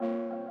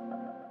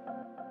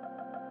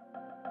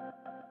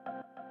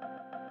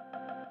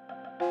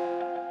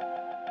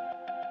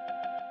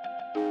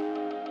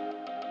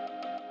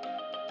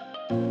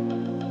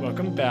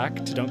Welcome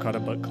back to Don't Call It a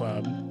Book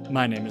Club.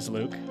 My name is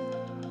Luke.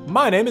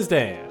 My name is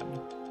Dan.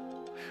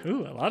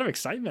 Ooh, a lot of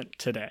excitement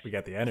today. We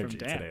got the energy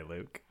today,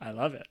 Luke. I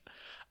love it.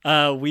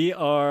 We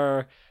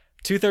are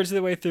 2/3 of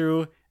the way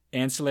through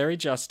Ancillary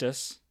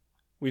Justice.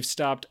 We've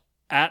stopped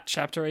at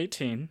chapter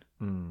 18.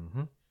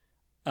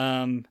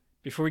 Mm-hmm.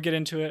 Before we get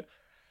into it,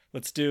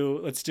 let's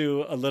do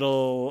a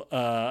little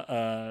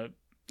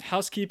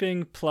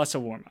housekeeping plus a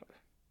warm-up.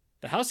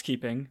 The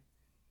housekeeping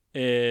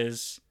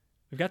is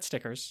we've got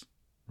stickers.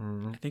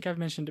 I think I've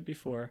mentioned it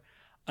before.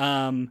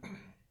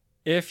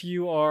 If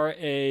you are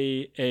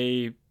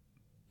a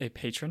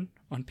patron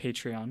on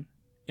Patreon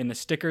in the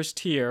stickers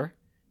tier,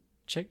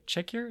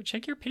 check your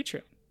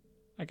Patreon.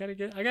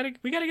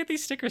 We gotta get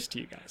these stickers to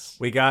you guys.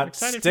 We got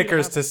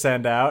stickers to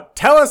send out.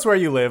 Tell us where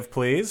you live,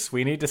 please.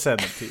 We need to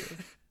send them to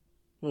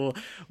you.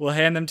 We'll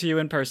hand them to you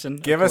in person.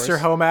 Give us your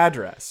home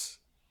address.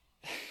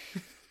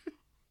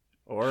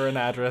 Or an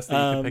address that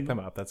you can pick them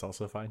up. That's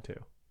also fine too.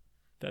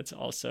 That's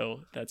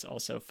also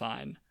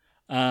fine.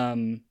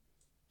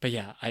 But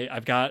yeah,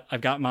 I've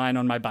got mine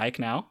on my bike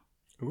now.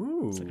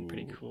 Ooh. It's looking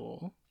pretty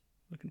cool.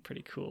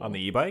 On the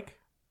e-bike?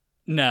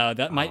 No,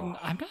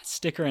 I'm not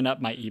stickering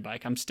up my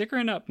e-bike. I'm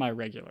stickering up my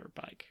regular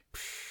bike.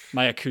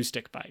 My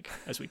acoustic bike,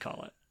 as we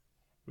call it.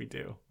 We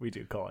do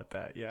call it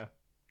that, yeah.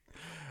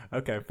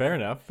 Okay, fair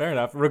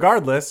enough.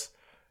 Regardless,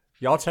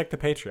 y'all check the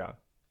Patreon.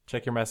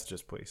 Check your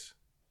messages, please.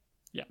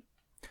 Yeah.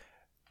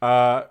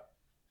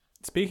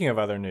 Speaking of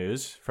other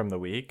news from the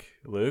week,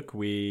 Luke,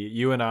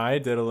 you and I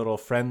did a little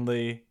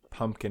friendly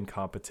pumpkin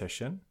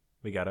competition.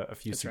 We got a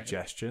few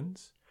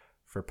suggestions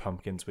for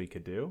pumpkins we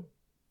could do.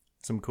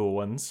 Some cool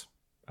ones.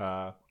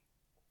 I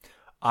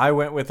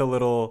went with a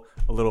little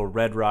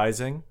Red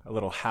Rising, a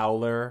little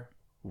Howler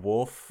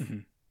wolf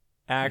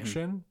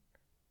action.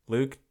 Mm-hmm.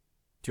 Luke,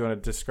 do you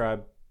want to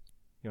describe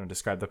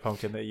the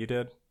pumpkin that you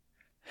did?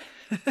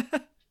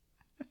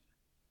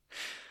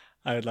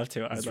 I would love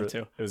to. It was good.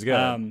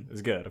 It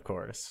was good, of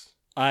course.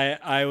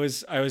 I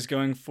was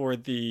going for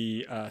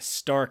the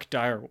Stark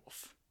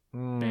Direwolf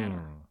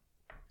banner.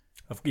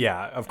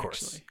 Of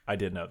course. I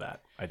did know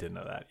that.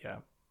 Yeah.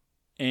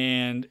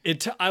 And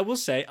I will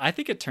say, I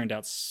think it turned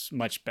out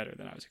much better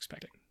than I was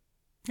expecting.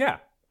 Yeah,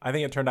 I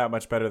think it turned out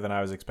much better than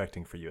I was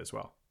expecting for you as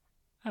well.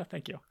 Oh,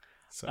 thank you.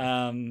 So.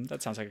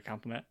 That sounds like a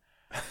compliment.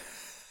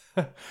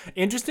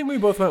 Interesting, we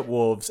both went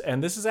wolves,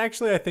 and this is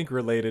actually, I think,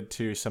 related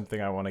to something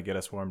I want to get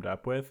us warmed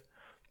up with.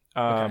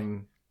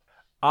 Okay.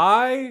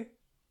 I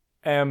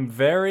am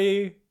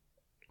very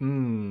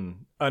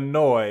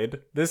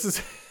annoyed. This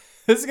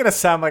is going to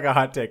sound like a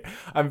hot take.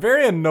 I'm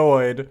very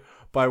annoyed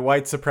by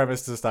white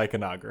supremacist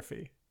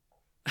iconography.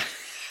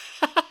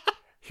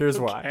 Here's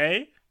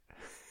why.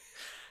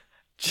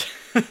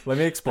 Let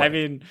me explain. I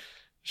mean,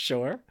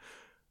 sure.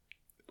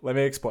 Let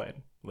me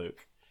explain,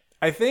 Luke.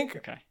 I think...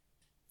 Okay.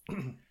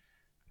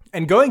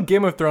 And going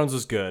Game of Thrones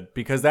was good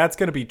because that's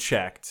going to be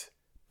checked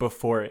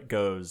before it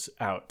goes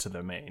out to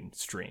the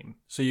mainstream.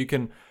 So you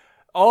can...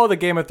 All the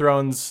Game of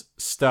Thrones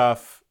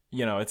stuff,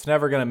 it's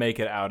never going to make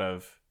it out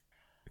of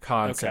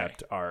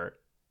concept art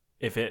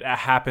if it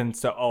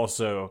happens to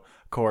also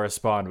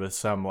correspond with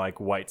some like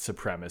white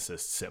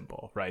supremacist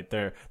symbol, right?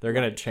 They're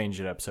going to change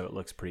it up so it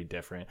looks pretty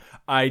different.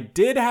 I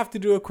did have to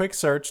do a quick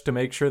search to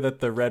make sure that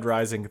the Red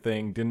Rising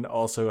thing didn't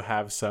also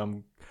have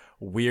some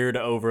weird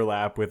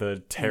overlap with a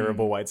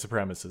terrible white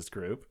supremacist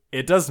group.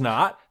 It does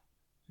not.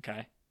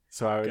 Okay.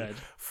 So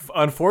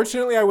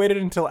unfortunately, I waited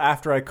until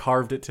after I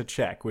carved it to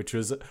check, which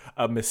was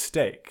a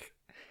mistake.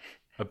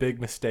 A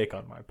big mistake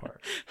on my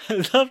part.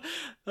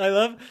 I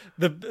love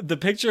the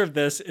picture of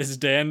this is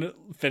Dan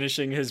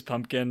finishing his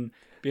pumpkin,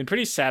 being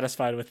pretty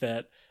satisfied with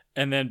it,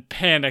 and then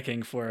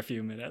panicking for a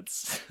few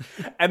minutes.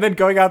 And then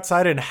going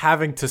outside and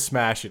having to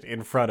smash it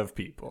in front of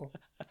people.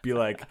 Be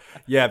like,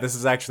 yeah, this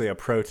is actually a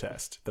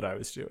protest that I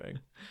was doing.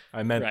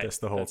 I meant this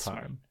the whole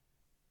time.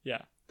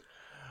 Smart.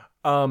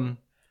 Yeah.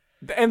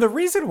 And the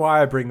reason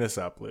why I bring this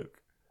up,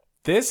 Luke,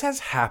 this has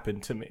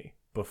happened to me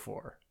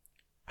before.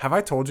 Have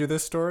I told you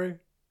this story?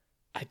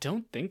 I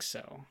don't think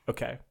so.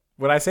 Okay.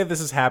 When I say this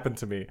has happened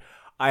to me,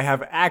 I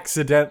have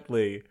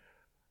accidentally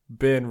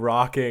been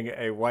rocking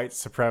a white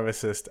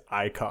supremacist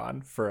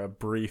icon for a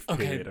brief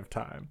period of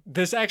time.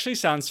 This actually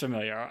sounds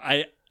familiar.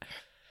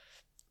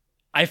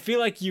 I feel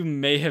like you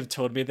may have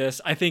told me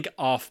this. I think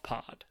off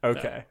pod.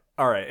 Okay.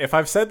 All right. If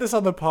I've said this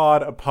on the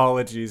pod,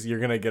 apologies. You're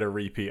going to get a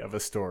repeat of a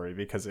story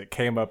because it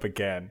came up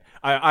again.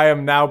 I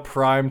am now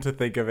primed to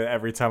think of it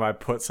every time I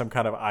put some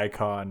kind of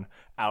icon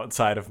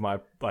outside of my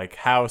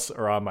house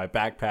or on my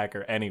backpack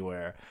or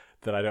anywhere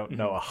that I don't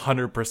know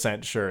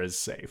 100% sure is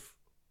safe.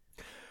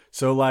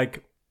 So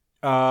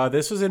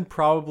this was in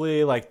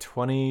probably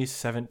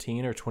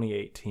 2017 or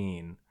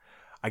 2018.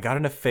 I got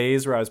in a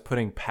phase where I was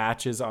putting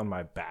patches on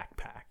my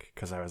backpack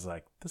because I was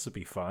like, this would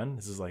be fun.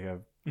 This is like a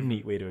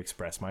neat way to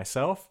express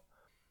myself.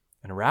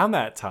 And around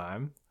that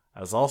time,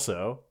 I was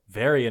also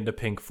very into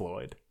Pink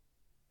Floyd.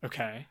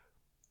 Okay.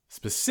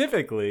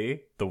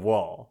 Specifically, The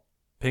Wall.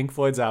 Pink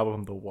Floyd's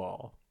album, The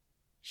Wall.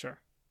 Sure.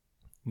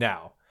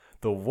 Now,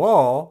 The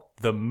Wall,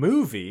 the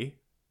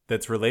movie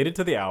that's related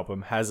to the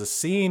album has a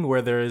scene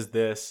where there is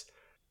this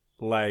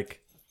like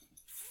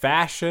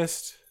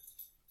fascist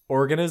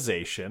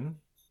organization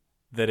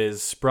that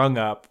is sprung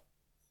up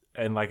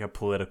in like a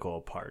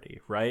political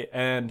party, right?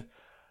 And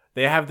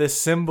they have this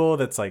symbol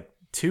that's like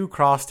two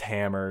crossed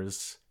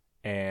hammers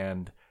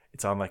and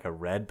it's on like a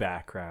red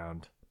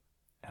background.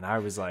 And I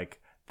was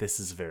like,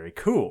 this is very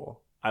cool.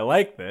 I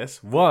like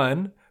this.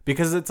 One,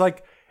 because it's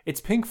like,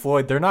 it's Pink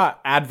Floyd. They're not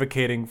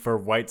advocating for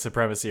white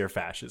supremacy or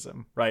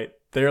fascism, right?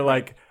 They're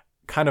like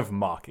kind of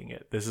mocking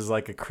it. This is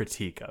like a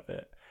critique of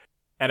it.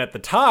 And at the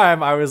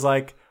time, I was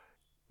like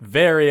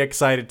very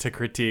excited to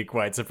critique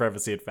white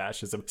supremacy and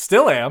fascism.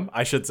 Still am,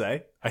 I should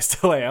say. I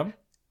still am.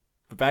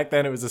 But back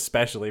then, it was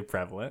especially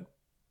prevalent.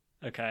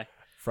 Okay.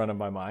 Front of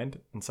my mind.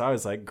 And so I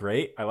was like,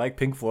 great. I like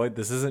Pink Floyd.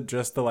 This isn't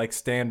just the like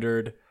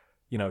standard,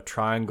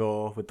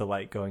 triangle with the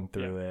light going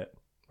through it,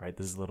 right?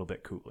 This is a little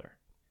bit cooler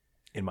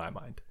in my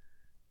mind.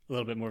 A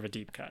little bit more of a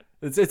deep cut.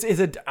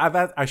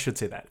 I should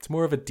say that. It's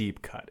more of a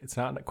deep cut. It's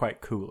not quite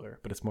cooler,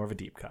 but it's more of a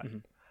deep cut.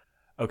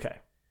 Mm-hmm. Okay.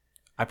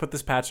 I put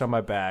this patch on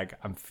my bag.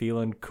 I'm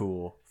feeling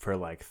cool for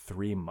like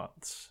 3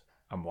 months.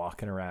 I'm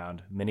walking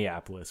around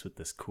Minneapolis with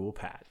this cool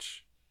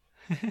patch.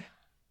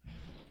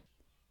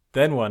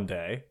 Then one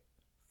day,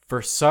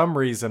 for some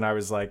reason, I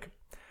was like,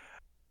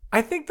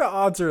 I think the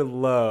odds are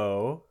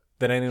low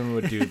that anyone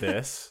would do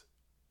this.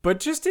 But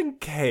just in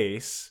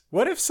case,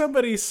 what if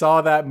somebody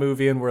saw that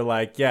movie and were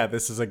like, yeah,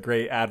 this is a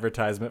great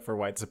advertisement for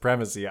white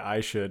supremacy.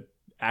 I should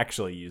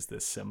actually use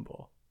this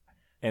symbol.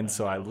 And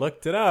so I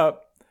looked it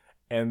up,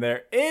 and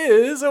there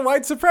is a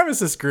white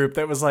supremacist group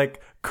that was like,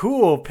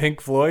 cool,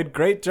 Pink Floyd,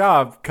 great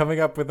job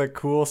coming up with a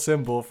cool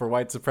symbol for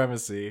white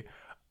supremacy.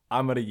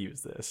 I'm going to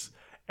use this.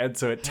 And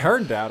so it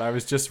turned out I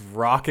was just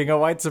rocking a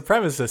white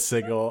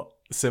supremacist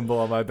symbol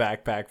on my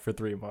backpack for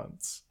 3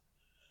 months.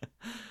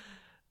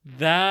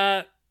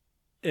 That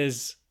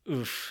is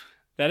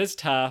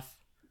tough.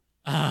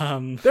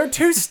 They're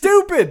too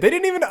stupid. They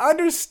didn't even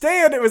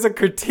understand it was a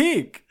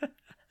critique.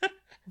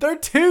 They're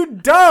too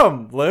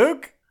dumb,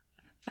 Luke.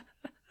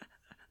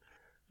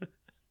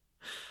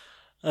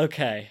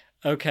 Okay.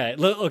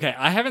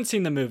 I haven't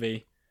seen the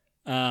movie.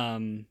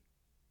 Great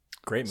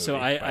movie. So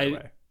by the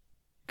way.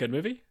 Good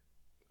movie.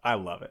 I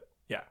love it.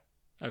 Yeah.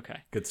 Okay.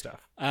 Good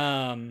stuff.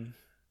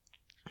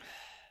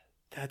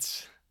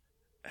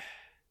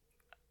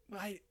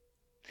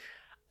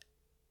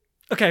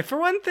 Okay, for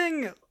one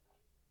thing,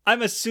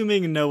 I'm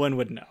assuming no one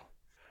would know.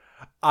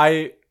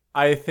 I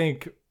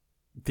think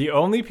the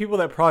only people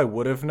that probably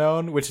would have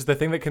known, which is the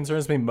thing that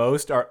concerns me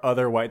most, are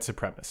other white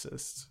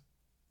supremacists.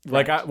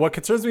 Right. Like, what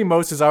concerns me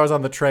most is I was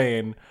on the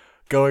train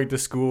going to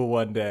school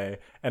one day,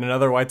 and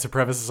another white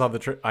supremacist on the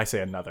train. I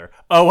say another.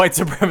 A white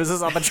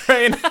supremacist on the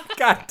train.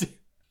 God damn.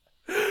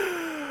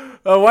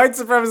 A white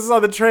supremacist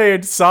on the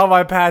train saw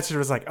my patch and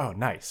was like, oh,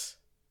 nice.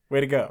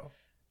 Way to go.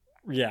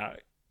 Yeah,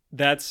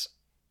 that's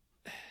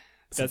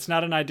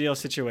not an ideal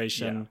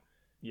situation.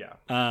 Yeah.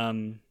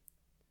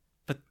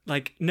 But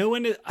like no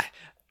one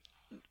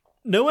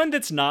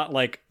that's not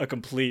like a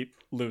complete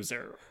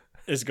loser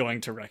is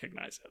going to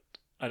recognize it.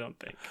 I don't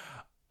think.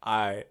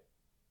 I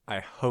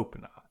hope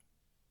not.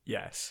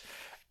 Yes.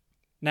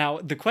 Now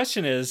the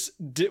question is,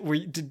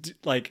 did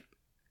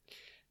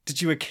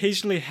you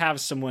occasionally have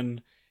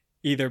someone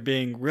either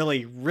being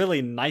really,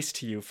 really nice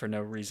to you for no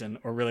reason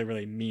or really,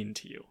 really mean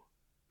to you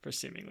for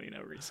seemingly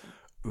no reason?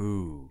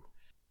 Ooh.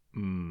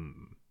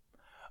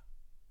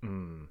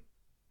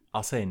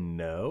 I'll say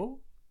no.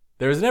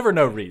 There's never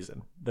no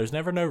reason.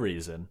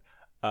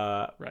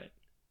 Right.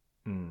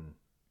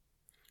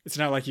 It's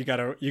not like you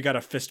got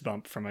a fist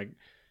bump from a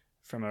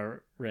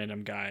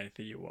random guy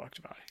that you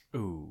walked by.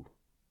 Ooh.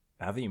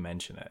 Now that you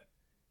mention it.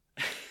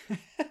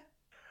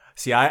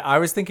 See, I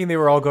was thinking they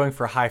were all going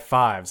for high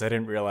fives. I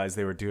didn't realize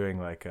they were doing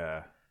like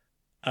a...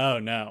 Oh,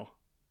 no.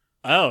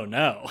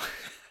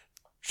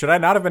 Should I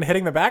not have been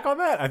hitting the back on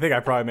that? I think I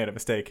probably made a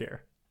mistake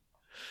here.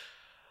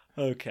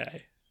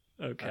 Okay.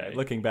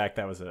 Looking back,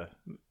 that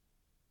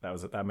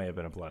may have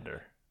been a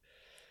blunder.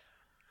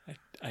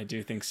 I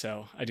do think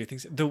so.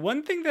 The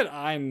one thing that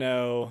I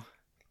know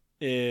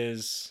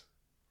is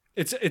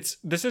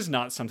this is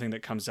not something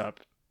that comes up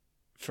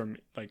for me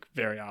like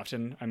very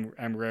often.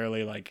 I'm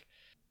rarely like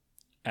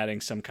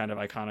adding some kind of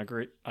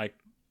iconography. God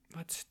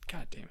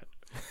damn it.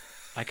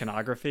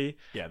 Iconography.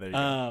 Yeah, there you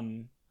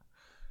go.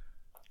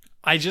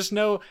 I just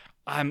know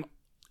I'm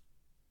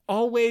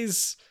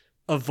always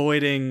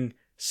avoiding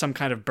some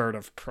kind of bird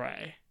of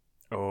prey.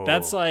 Oh.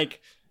 That's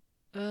like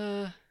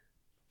 90%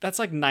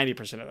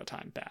 of the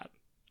time bad,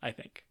 I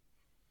think.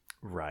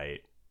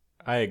 Right.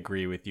 I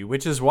agree with you,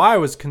 which is why I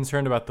was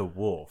concerned about the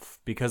wolf,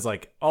 because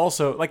like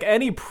also like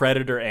any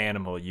predator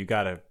animal you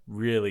got to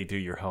really do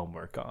your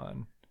homework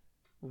on.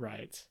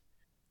 Right.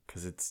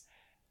 Cuz it's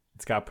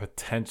got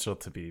potential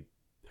to be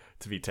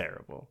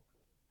terrible.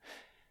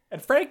 And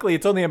frankly,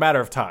 it's only a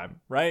matter of time,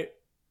 right?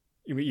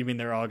 You mean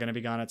they're all going to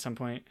be gone at some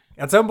point?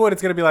 At some point,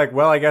 it's going to be like,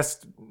 well, I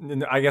guess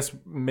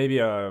maybe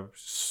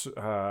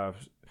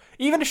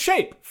even a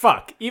shape.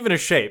 Fuck, even a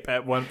shape.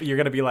 At one, you're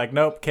going to be like,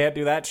 nope, can't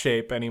do that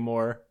shape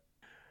anymore.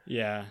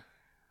 Yeah,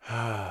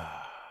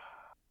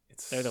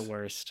 It's they're the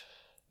worst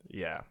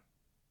yeah,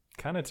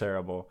 kind of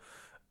terrible.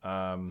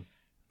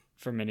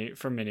 for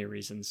many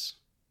reasons.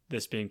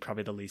 This being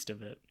probably the least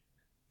of it.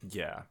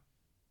 Yeah.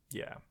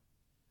 Yeah.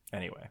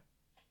 Anyway,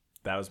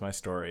 that was my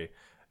story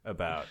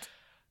about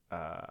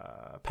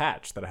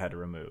patch that I had to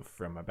remove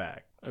from my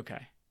bag.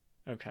 Okay.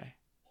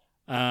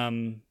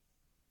 I'm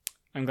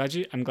glad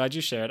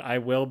you shared. I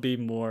will be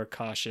more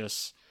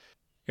cautious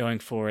going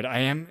forward. I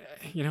am,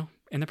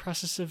 in the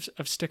process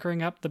of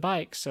stickering up the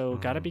bike, so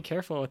got to be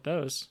careful with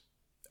those.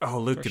 Oh,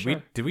 Luke,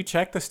 did we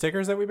check the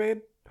stickers that we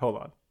made? Hold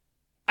on.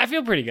 I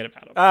feel pretty good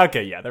about them.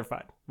 Okay, yeah, they're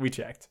fine. We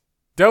checked.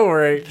 Don't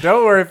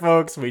worry,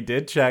 folks. We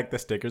did check. The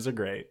stickers are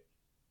great.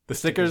 The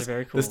stickers are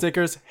very cool. The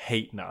stickers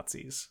hate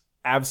Nazis.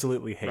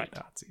 Absolutely hate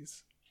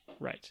Nazis.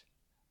 Right.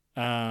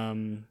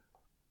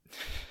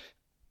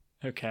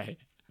 Okay.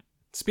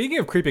 Speaking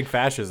of creeping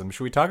fascism,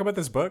 should we talk about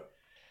this book?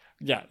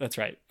 Yeah, that's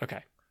right.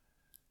 Okay.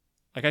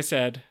 Like I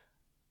said,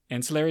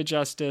 Ancillary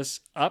Justice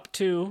up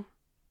to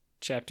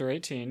chapter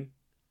 18.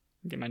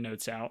 Get my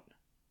notes out.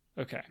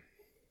 Okay.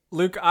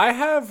 Luke, I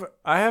have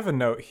a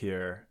note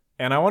here,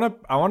 and I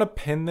want to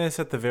pin this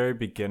at the very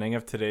beginning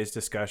of today's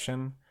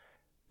discussion,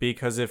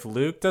 because if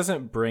Luke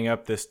doesn't bring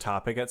up this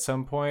topic at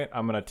some point,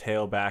 I'm going to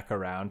tail back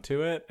around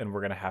to it, and we're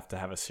going to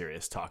have a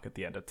serious talk at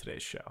the end of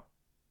today's show.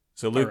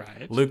 So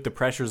Luke, the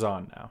pressure's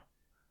on now.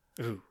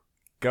 Ooh.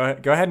 Go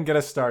ahead and get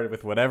us started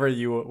with whatever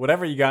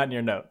you got in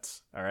your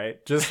notes. All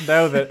right. Just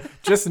know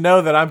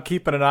that I'm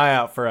keeping an eye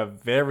out for a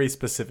very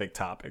specific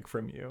topic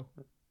from you.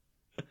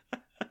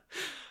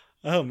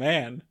 Oh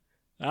man,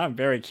 I'm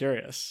very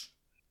curious.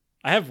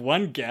 I have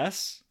one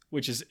guess,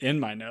 which is in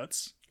my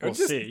notes. We'll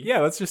see. Yeah,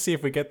 let's just see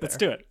if we get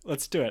there.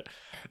 Let's do it.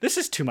 This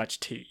is too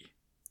much tea.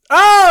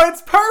 Oh,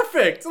 it's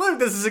perfect. Look,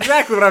 this is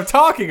exactly what I'm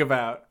talking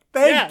about.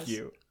 Thank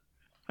you.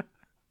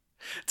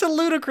 It's a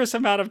ludicrous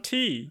amount of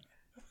tea.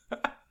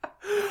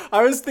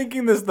 I was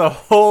thinking this the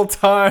whole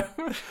time.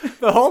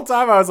 The whole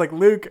time I was like,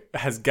 Luke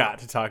has got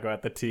to talk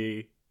about the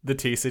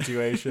tea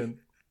situation.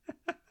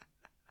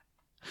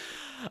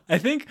 I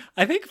think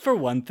for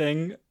one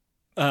thing,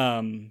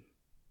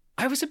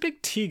 I was a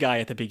big tea guy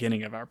at the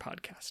beginning of our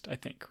podcast, I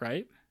think,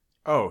 right?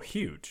 Oh,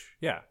 huge.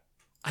 Yeah.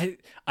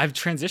 I've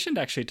transitioned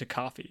actually to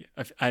coffee.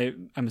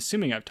 I'm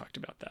assuming I've talked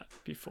about that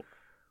before.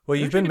 Well,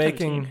 you've been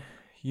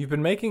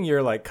making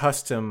your like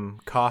custom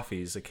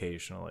coffees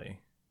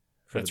occasionally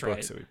for the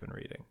books that we've been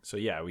reading. So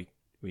yeah,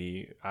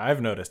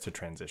 I've noticed a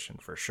transition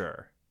for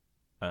sure.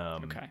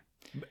 Okay.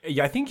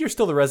 Yeah, I think you're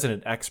still the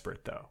resident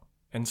expert though.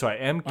 And so I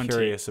am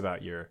curious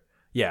about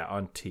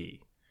on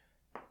tea.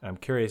 I'm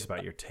curious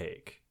about your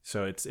take.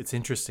 So it's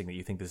interesting that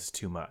you think this is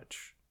too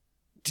much.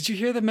 Did you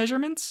hear the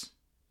measurements?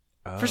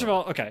 Oh. First of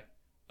all,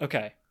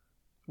 okay.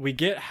 We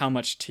get how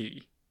much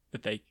tea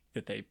that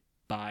they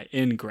buy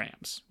in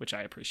grams, which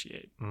I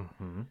appreciate.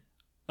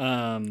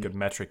 Mm-hmm. Good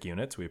metric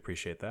units. We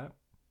appreciate that.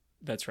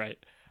 That's right.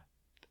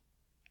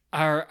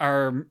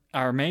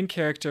 Our main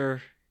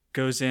character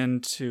goes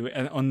into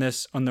on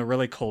the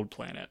really cold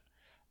planet.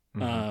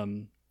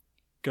 Mm-hmm.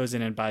 Goes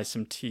in and buys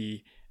some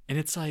tea, and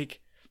it's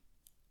like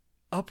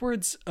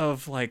upwards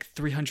of like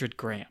 300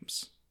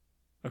 grams.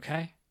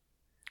 Okay.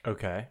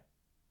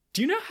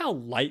 Do you know how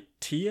light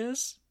tea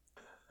is?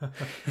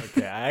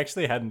 Okay, I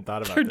actually hadn't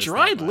thought about They're this.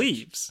 dried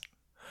leaves.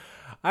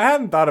 I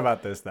hadn't thought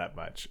about this that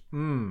much.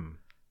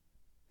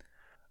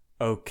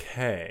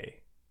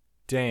 Okay.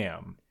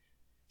 Damn.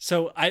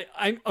 So I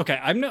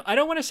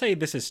don't want to say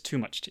this is too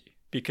much tea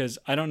because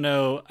I don't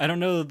know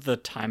the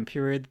time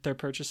period that they're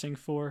purchasing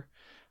for.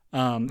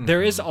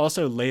 There is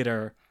also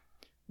later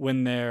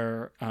when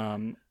they're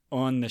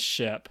on the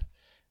ship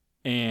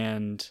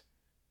and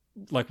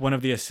like one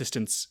of the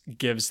assistants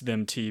gives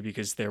them tea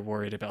because they're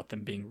worried about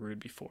them being rude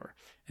before.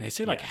 And they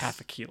say like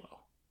half a kilo.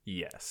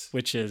 Yes.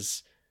 Which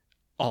is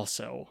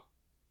also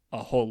a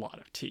whole lot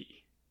of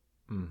tea.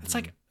 Mm-hmm. It's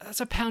like, that's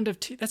a pound of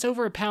tea. That's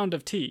over a pound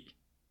of tea.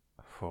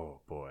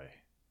 Oh boy.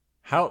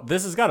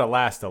 This has got to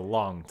last a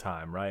long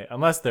time, right?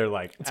 Unless they're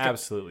like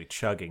absolutely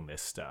chugging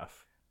this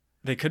stuff.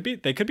 They could be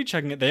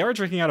chugging it. They are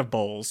drinking out of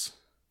bowls,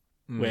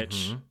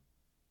 which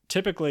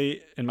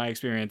typically, in my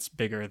experience,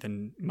 bigger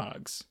than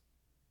mugs.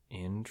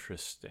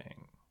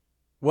 Interesting.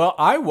 Well,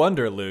 I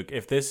wonder, Luke,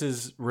 if this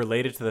is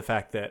related to the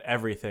fact that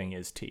everything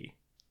is tea.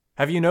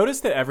 Have you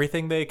noticed that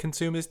everything they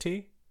consume is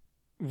tea?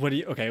 What do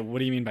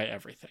you mean by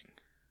everything?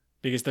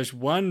 Because there's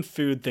one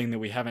food thing that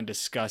we haven't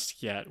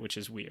discussed yet, which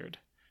is weird.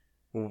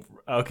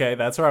 Okay,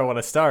 that's where I want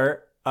to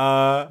start. You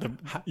talking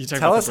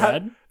about the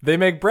bread? How they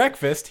make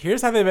breakfast.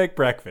 Here's how they make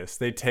breakfast.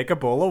 They take a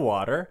bowl of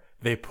water,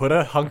 they put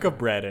a hunk of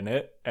bread in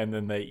it, and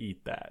then they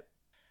eat that.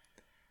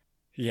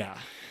 Yeah.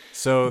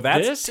 So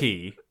that's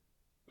tea.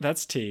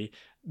 That's tea.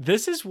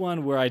 This is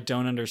one where I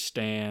don't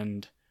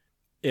understand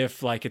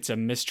if like it's a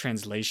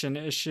mistranslation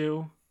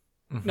issue.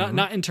 Mm-hmm.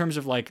 Not in terms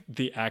of like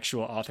the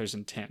actual author's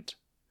intent,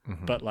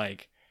 but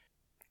like,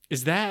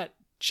 is that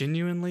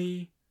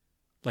genuinely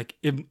like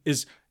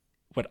is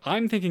what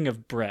I'm thinking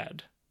of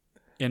bread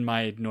in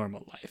my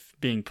normal life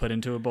being put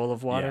into a bowl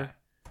of water?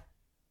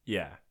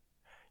 Yeah.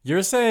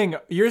 You're saying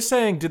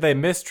did they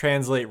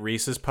mistranslate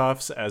Reese's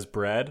Puffs as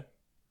bread?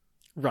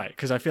 Right,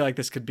 because I feel like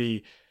this could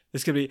be.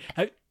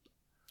 I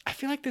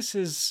feel like this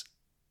is.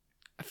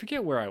 I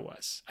forget where I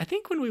was. I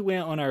think when we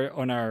went on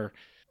our.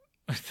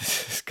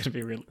 This is going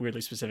to be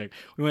weirdly specific.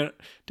 Dan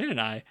and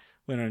I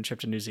went on a trip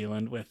to New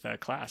Zealand with a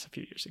class a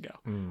few years ago.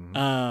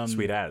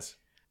 Sweet as.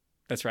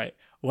 That's right.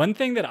 One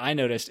thing that I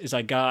noticed is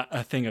I got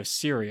a thing of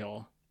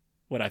cereal,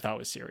 what I thought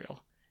was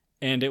cereal,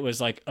 and it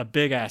was like a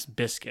big ass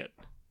biscuit,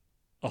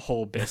 a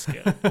whole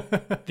biscuit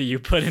that you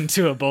put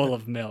into a bowl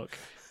of milk,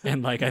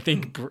 and like I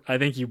think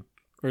you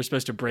were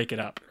supposed to break it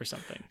up or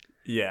something.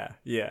 Yeah.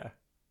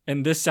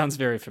 And this sounds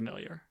very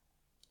familiar.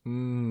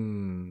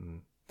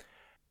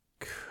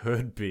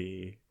 Could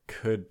be.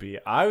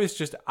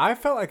 I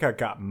felt like I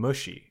got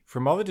mushy.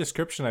 From all the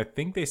description, I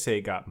think they say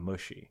it got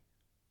mushy.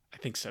 I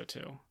think so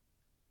too.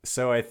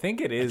 So I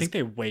think it is. I think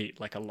they wait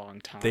like a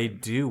long time. They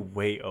do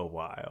wait a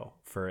while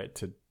for it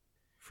to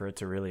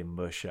really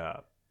mush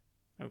up.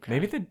 Okay.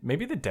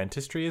 Maybe the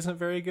dentistry isn't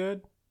very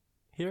good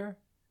here.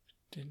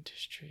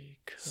 Dentistry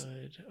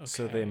could. Okay.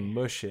 So they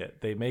mush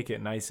it. They make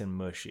it nice and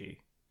mushy,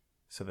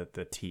 so that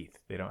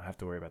they don't have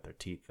to worry about their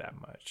teeth that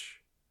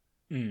much.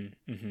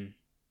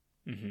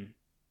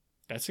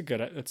 That's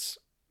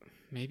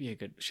maybe a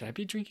good. Should I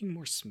be drinking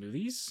more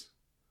smoothies?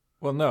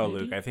 Well, no, maybe?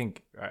 Luke.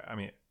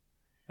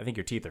 I think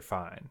your teeth are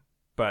fine,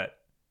 but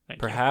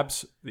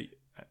perhaps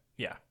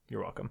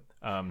you're welcome.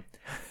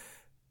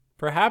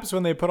 Perhaps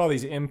when they put all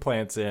these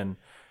implants in,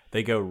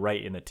 they go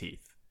right in the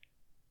teeth.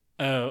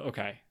 Oh,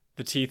 okay.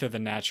 The teeth are the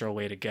natural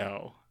way to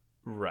go.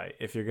 Right.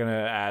 If you're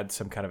gonna add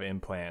some kind of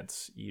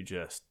implants, you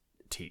just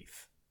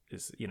teeth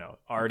is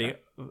already.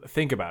 Okay.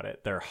 Think about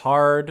it. They're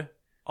hard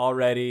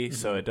already,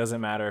 so it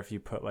doesn't matter if you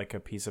put like a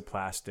piece of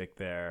plastic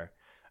there.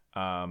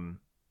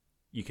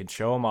 You can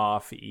show them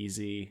off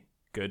easy.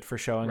 Good for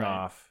showing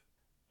off.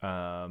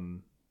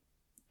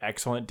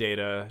 Excellent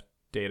data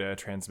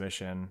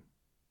transmission.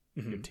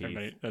 Your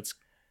teeth. That's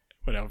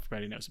what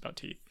everybody knows about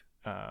teeth.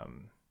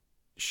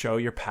 Show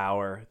your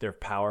power. They're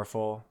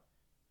powerful.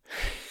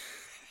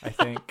 I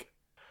think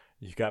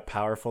you've got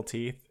powerful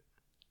teeth.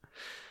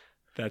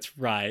 That's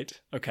right.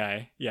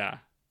 Okay. Yeah.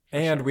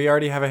 And we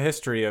already have a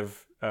history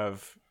of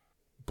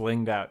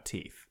blinged out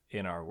teeth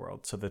in our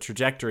world, so the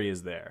trajectory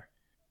is there.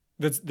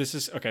 This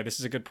is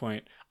a good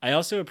point. I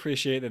also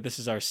appreciate that this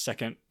is our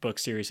second book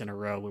series in a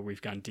row where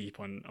we've gone deep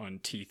on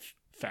teeth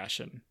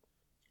fashion.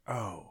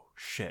 Oh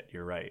shit,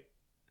 you're right.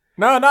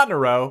 No, not in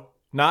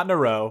a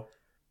row.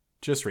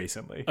 Just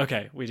recently.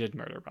 Okay, we did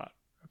Murderbot.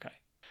 Okay.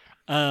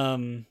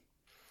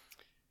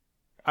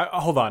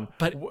 Hold on,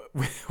 but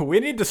we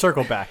need to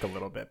circle back a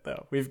little bit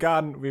though. We've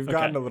gotten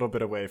a little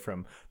bit away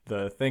from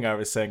the thing I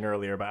was saying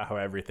earlier about how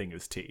everything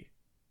is tea.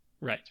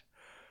 Right.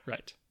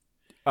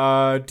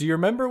 Do you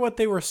remember what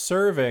they were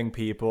serving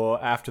people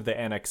after the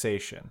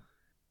annexation?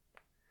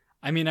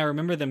 I mean, I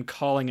remember them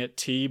calling it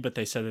tea, but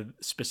they said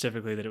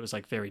specifically that it was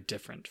like very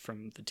different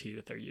from the tea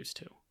that they're used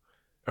to.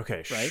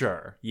 Okay, right?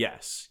 Sure.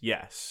 Yes,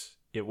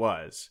 it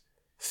was.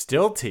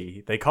 Still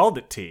tea. They called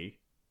it tea.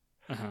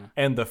 Uh-huh.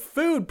 And the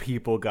food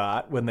people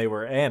got when they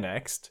were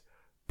annexed,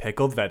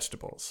 pickled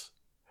vegetables.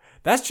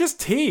 That's just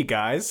tea,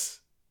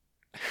 guys.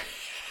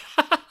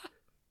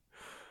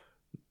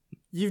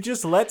 You've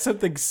just let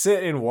something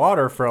sit in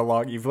water for a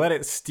long. You've let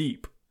it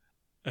steep.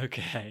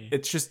 Okay.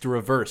 It's just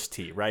reverse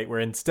tea, right? Where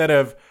instead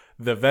of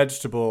the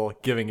vegetable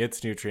giving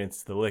its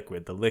nutrients to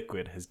the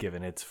liquid has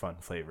given its fun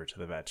flavor to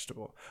the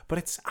vegetable.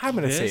 But I'm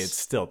going to say it's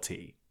still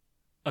tea.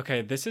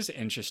 Okay, this is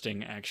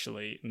interesting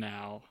actually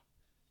now.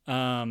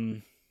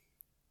 Ooh.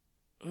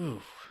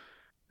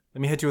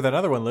 Let me hit you with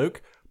another one,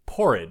 Luke.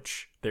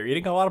 Porridge. They're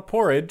eating a lot of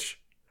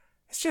porridge.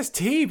 It's just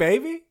tea,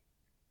 baby.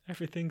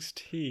 Everything's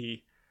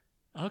tea.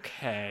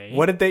 Okay.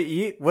 What did they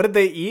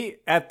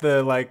eat at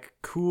the like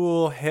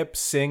cool hip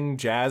sing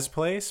jazz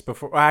place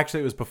before? Well, actually,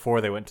 it was before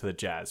they went to the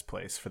jazz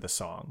place for the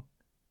song.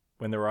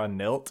 When they were on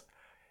Nilt,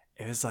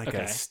 it was like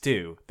a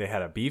stew. They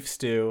had a beef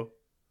stew.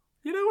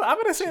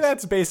 I'm gonna say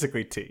that's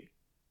basically tea.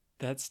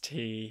 That's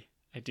tea.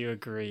 I do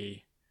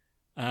agree.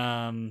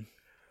 Man.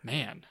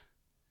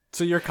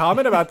 So your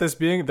comment about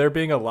there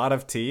being a lot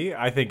of tea,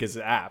 I think is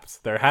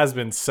apt. There has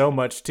been so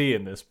much tea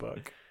in this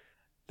book.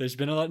 There's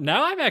been a lot.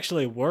 Now I'm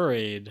actually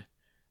worried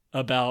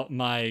about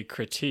my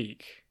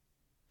critique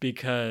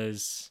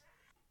because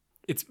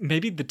it's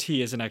maybe the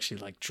tea isn't actually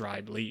like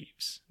dried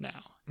leaves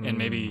now. And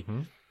maybe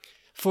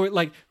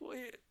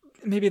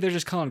maybe they're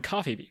just calling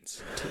coffee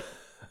beans tea.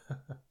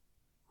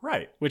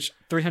 Right. Which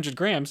 300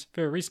 grams,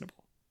 very reasonable.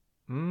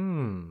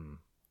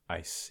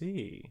 I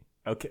see.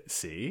 Okay.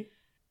 See?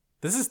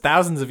 This is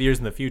thousands of years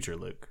in the future,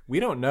 Luke. We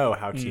don't know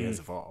how tea has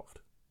evolved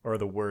or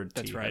the word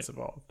tea has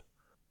evolved.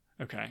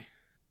 Okay.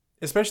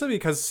 Especially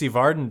because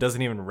Sivardin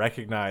doesn't even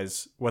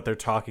recognize what they're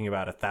talking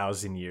about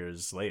 1,000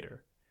 years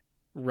later.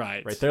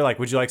 Right. They're like,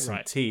 would you like some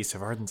tea?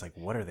 Sivardin's like,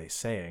 what are they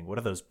saying? What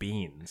are those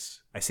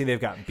beans? I see they've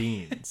got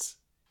beans.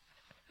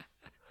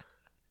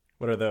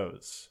 What are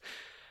those?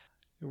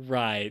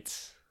 Right.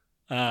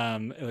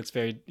 It looks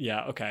very,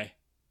 okay.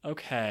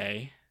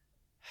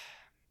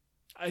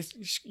 I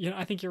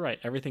think you're right.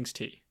 Everything's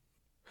tea.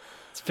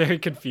 It's very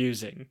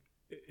confusing.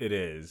 It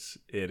is.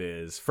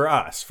 For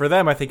us. For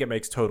them, I think it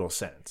makes total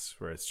sense.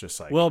 Where it's just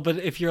like, well, but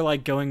if you're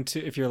like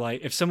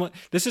if someone,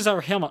 this is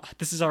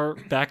our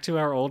back to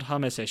our old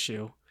hummus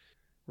issue,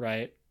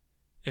 right?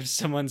 If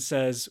someone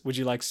says, "Would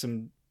you like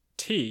some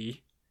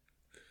tea?"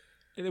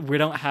 We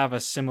don't have a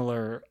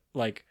similar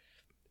like.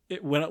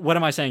 What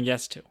am I saying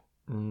yes to?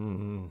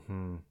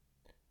 Mm-hmm.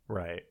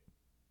 Right.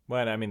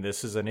 Well, I mean,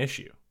 this is an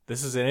issue.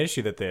 This is an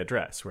issue that they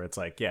address, where it's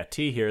like, yeah,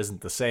 tea here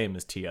isn't the same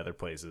as tea other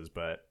places,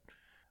 but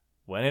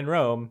when in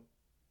Rome,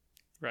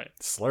 right,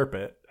 slurp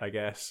it, I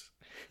guess.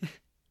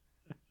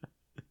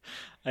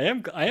 I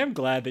am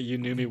glad that you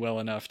knew me well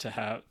enough to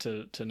have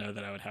to know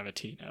that I would have a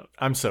tea note.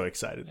 I'm so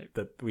excited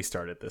that we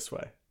started this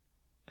way.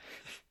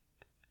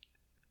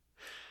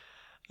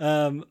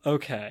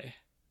 Okay.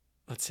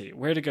 Let's see.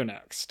 Where to go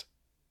next?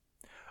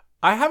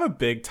 I have a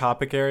big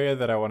topic area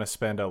that I want to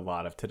spend a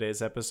lot of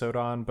today's episode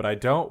on, but I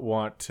don't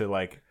want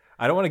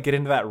to get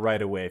into that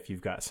right away if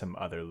you've got some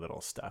other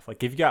little stuff.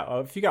 Like if you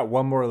got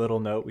one more little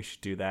note, we should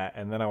do that,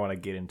 and then I want to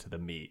get into the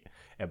meat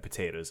and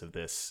potatoes of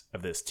this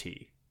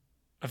tea.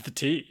 Of the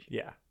tea.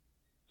 Yeah.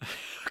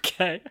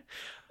 Okay.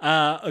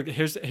 Okay,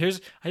 here's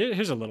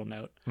a little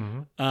note.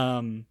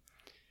 Mm-hmm.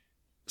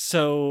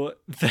 So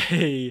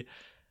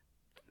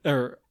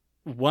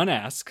one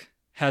ask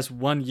has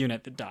one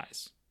unit that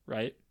dies,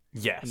 right?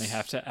 Yes. And they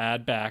have to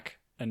add back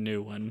a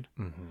new one.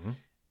 Mm-hmm.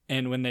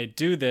 And when they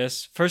do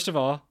this, first of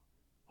all,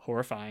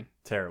 horrifying.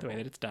 Terrible. The way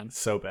that it's done.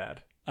 So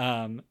bad.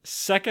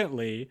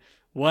 Secondly,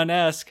 one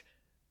ask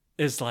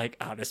is like,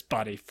 oh, this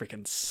body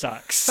freaking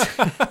sucks.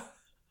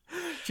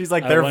 She's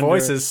like, their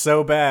voice is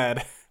so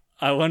bad.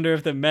 I wonder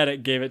if the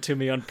medic gave it to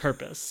me on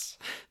purpose.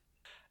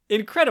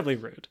 Incredibly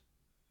rude.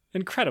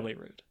 Incredibly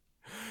rude.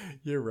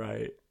 You're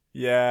right.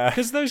 Yeah.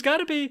 Because there's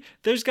gotta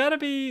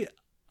be,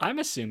 I'm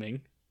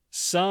assuming,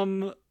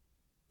 some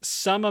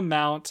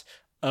amount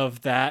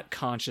of that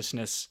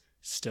consciousness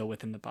still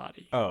within the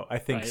body. Oh, I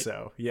think right?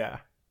 so. Yeah.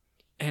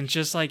 And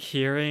just like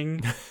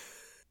hearing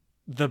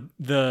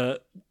the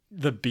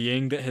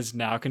being that has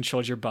now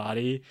controlled your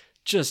body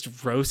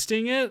just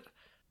roasting it,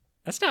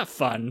 that's not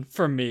fun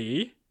for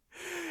me.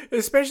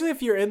 Especially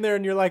if you're in there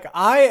and you're like,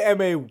 I am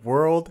a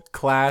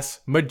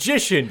world-class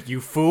magician, you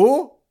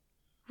fool.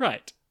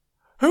 Right.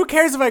 Who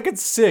cares if I can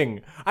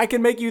sing? I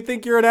can make you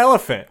think you're an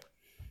elephant.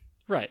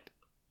 Right.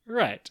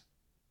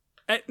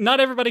 Not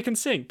everybody can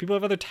sing. People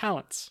have other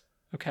talents.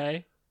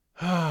 Okay?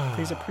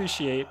 Please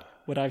appreciate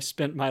what I've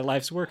spent my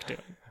life's work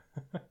doing,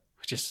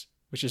 which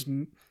is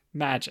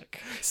magic.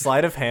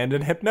 Sleight of hand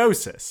and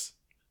hypnosis.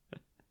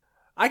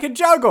 I can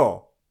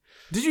juggle.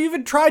 Did you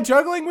even try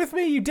juggling with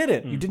me? You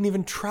didn't. You didn't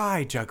even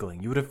try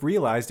juggling. You would have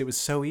realized it was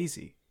so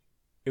easy.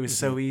 It was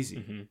so easy.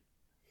 Mm-hmm.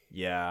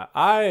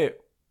 Yeah,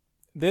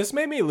 this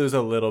made me lose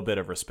a little bit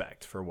of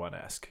respect for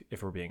One-esque,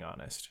 if we're being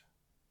honest.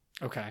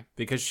 Okay.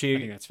 Because I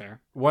think that's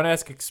fair.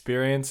 One-esque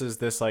experiences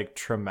this like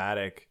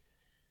traumatic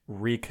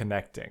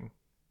reconnecting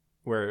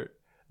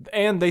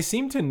and they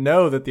seem to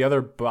know that the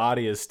other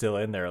body is still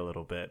in there a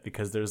little bit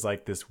because there's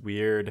like this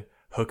weird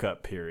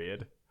hookup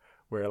period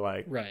where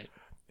like, right.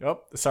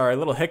 Oh, sorry, a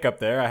little hiccup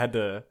there. I had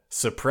to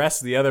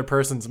suppress the other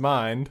person's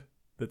mind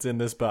that's in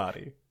this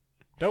body.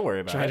 Don't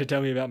worry about it. Try to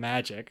tell me about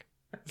magic.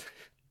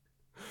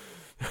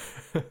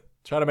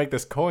 Try to make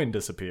this coin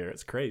disappear.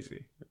 It's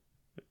crazy.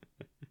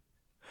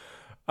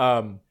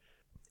 And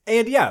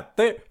yeah,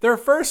 their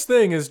first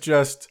thing is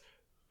just,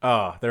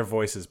 their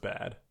voice is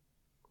bad.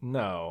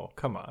 No,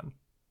 come on.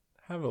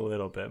 Have a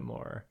little bit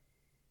more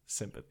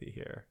sympathy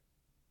here.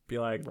 Be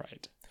like,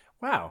 right.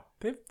 Wow,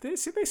 they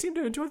seem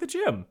to enjoy the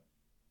gym.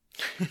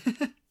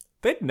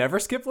 They'd never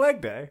skip leg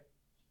day.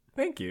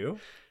 Thank you.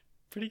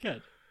 Pretty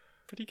good.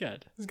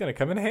 This is going to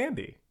come in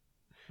handy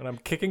when I'm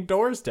kicking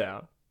doors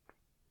down.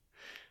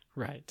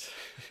 Right.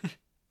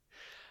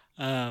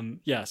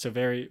 Yeah, so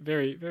very,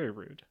 very, very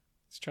rude.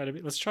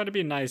 Let's try to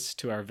be nice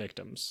to our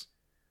victims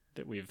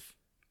that we've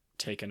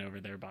taken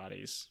over their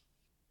bodies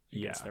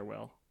against their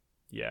will.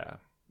 Yeah,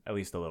 at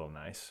least a little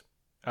nice.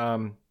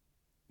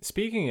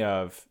 Speaking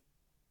of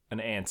an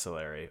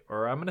ancillary,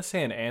 or I'm going to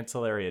say an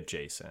ancillary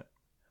adjacent,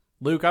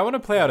 Luke, I want to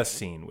play out a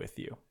scene with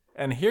you.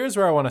 And here's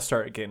where I want to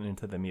start getting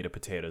into the meat of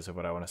potatoes of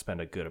what I want to spend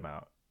a good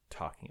amount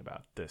talking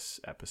about this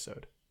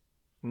episode.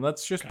 And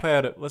let's just play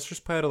out a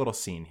little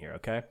scene here,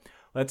 okay?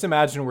 Let's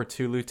imagine we're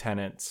two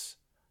lieutenants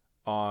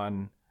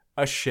on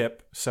a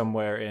ship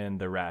somewhere in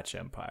the Ratch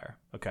Empire,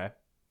 okay?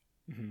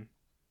 Mm-hmm.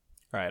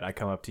 All right, I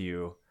come up to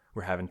you.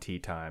 We're having tea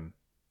time.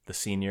 The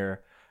senior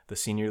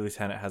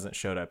lieutenant hasn't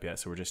showed up yet,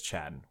 so we're just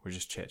chatting. We're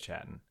just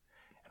chit-chatting.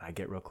 And I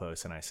get real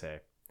close and I say,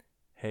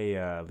 hey,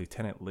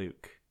 Lieutenant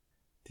Luke,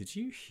 did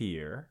you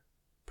hear,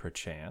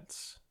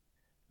 perchance,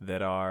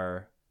 that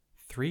our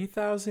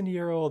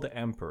 3,000-year-old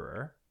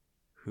emperor,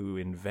 who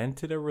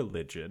invented a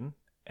religion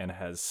and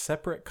has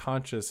separate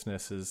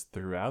consciousnesses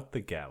throughout the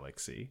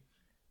galaxy,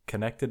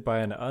 connected by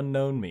an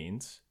unknown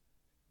means,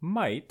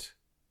 might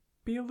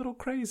be a little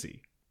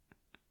crazy?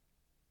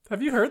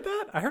 Have you heard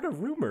that? I heard a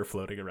rumor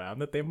floating around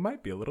that they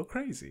might be a little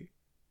crazy.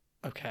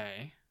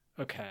 Okay.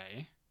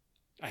 Okay.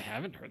 I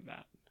haven't heard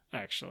that,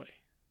 actually.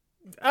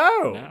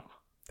 Oh. No.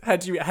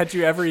 Had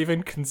you ever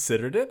even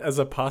considered it as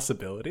a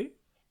possibility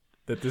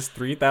that this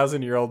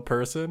 3,000-year-old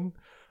person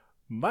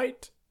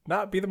might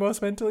not be the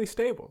most mentally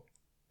stable?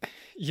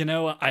 You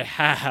know, I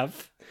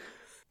have.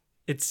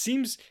 It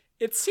seems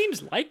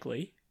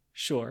likely.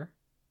 Sure.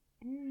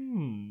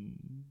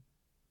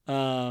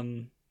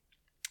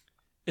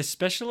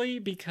 Especially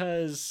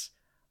because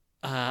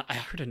I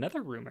heard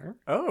another rumor.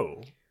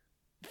 Oh.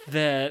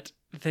 That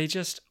they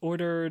just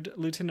ordered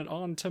Lieutenant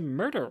On to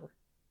murder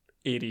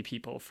 80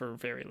 people for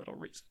very little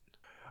reason.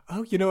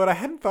 Oh, you know what? I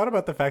hadn't thought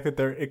about the fact that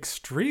they're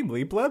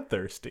extremely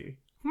bloodthirsty.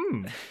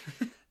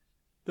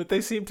 That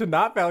they seem to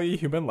not value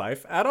human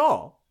life at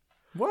all.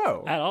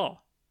 Whoa. At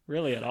all.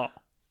 Really at all.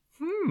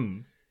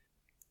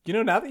 You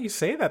know, now that you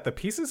say that, the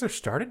pieces are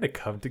starting to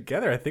come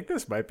together. I think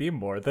this might be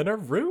more than a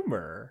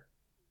rumor.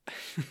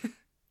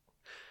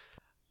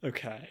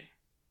 Okay.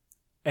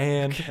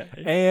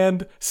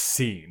 And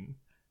scene.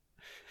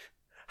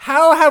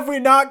 How have we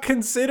not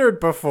considered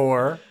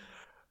before?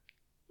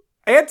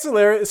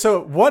 Ancillary,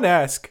 so one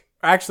Esk,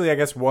 actually I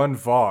guess one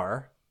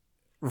Var,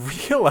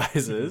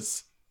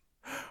 realizes,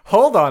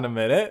 hold on a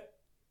minute,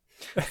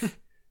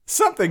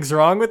 something's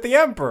wrong with the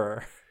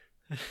Emperor.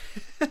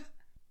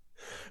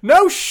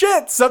 No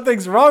shit,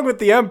 something's wrong with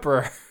the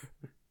Emperor.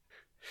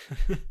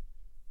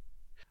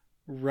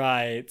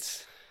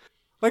 Right.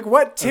 Like,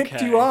 what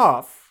tipped you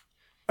off?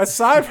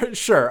 Aside from,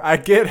 sure, I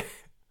get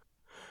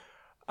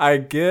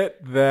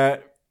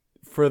that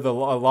for a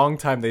long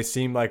time they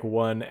seemed like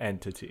one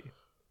entity,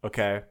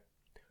 okay?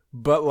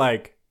 But,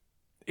 like,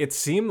 it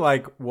seemed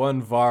like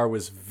one Var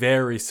was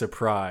very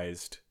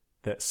surprised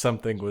that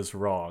something was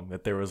wrong,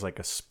 that there was, like,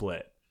 a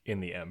split in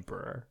the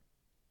Emperor.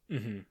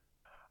 Mm-hmm.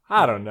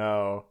 I don't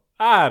know,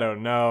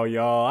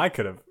 y'all.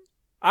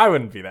 I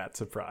wouldn't be that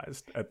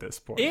surprised at this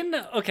point.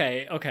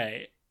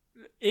 Okay.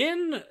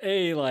 In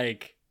a,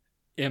 like,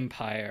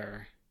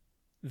 empire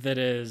that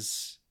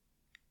is...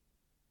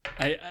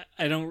 I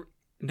don't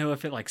know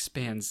if it, like,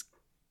 spans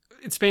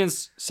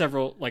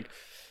several, like,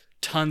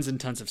 tons and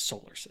tons of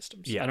solar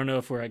systems. Yeah. I don't know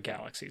if we're at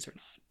galaxies or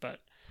not, but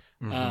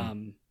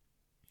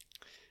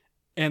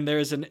and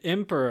there's an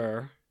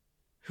emperor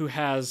who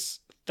has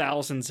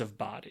thousands of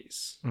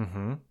bodies.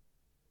 Mm-hmm.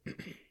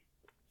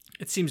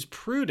 It seems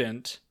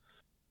prudent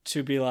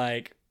to be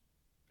like,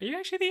 are you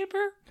actually the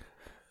emperor?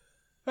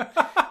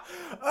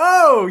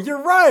 Oh,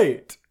 you're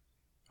right.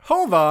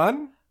 Hold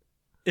on.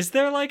 Is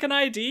there, like, an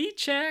ID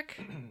check?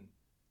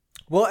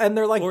 Well, and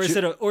they're like, or is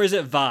it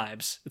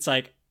vibes? It's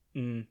like,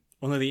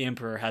 only the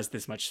emperor has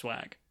this much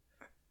swag.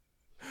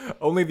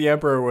 Only the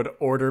Emperor would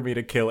order me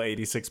to kill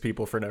 86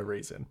 people for no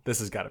reason. This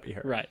has got to be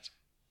her. Right.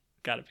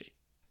 Gotta be.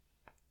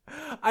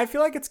 I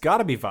feel like it's got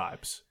to be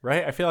vibes,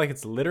 right? I feel like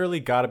it's literally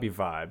got to be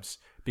vibes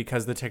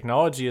because the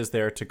technology is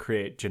there to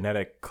create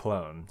genetic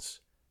clones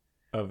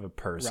of a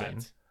person.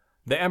 Right.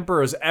 The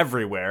Emperor's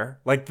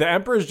everywhere. Like, the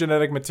Emperor's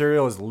genetic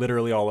material is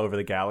literally all over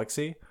the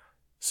galaxy.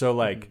 So,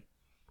 like,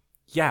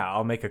 yeah,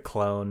 I'll make a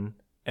clone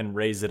and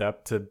raise it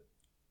up to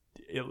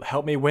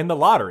help me win the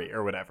lottery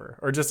or whatever.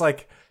 Or just,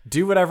 like,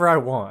 do whatever I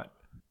want.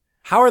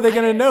 How are they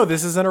going to know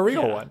this isn't a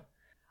real one?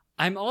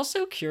 I'm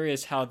also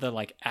curious how the,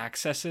 like,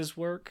 accesses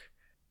work,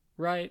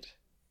 right?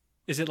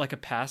 Is it like a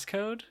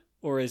passcode?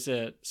 Or is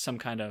it some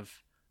kind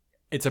of...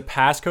 It's a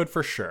passcode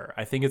for sure.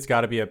 I think it's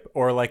got to be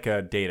or like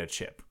a data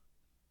chip.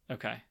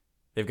 Okay.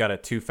 They've got a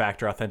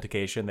 2-factor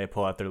authentication. They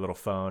pull out their little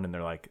phone and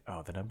they're like,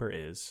 "Oh, the number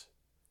is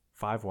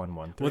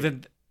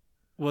 5113."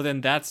 Well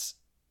then that's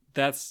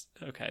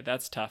okay.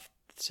 That's tough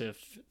to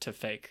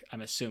fake.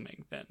 I'm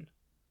assuming then.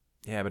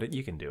 Yeah, but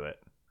you can do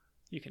it.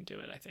 You can do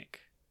it. I think.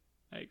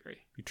 I agree.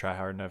 You try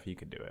hard enough, you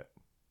can do it.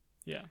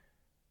 Yeah.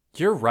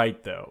 You're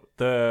right though.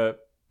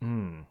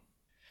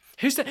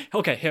 Here's the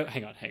okay.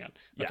 Hang on.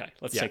 Yeah. Okay,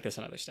 let's take this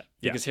another step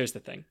because here's the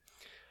thing.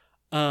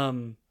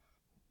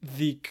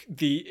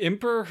 The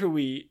emperor who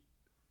we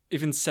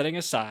even setting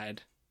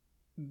aside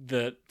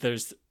that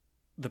there's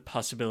the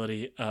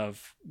possibility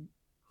of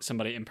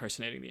somebody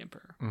impersonating the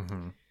emperor.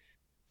 Mm-hmm.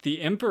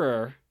 The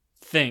emperor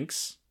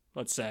thinks,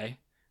 let's say,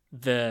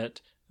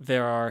 that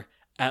there are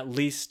at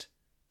least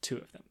 2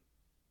 of them.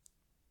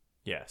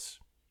 Yes.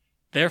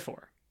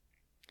 Therefore,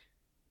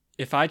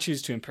 if I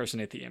choose to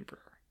impersonate the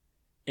emperor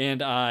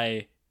and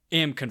I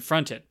am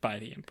confronted by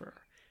the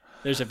emperor,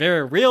 there's a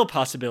very real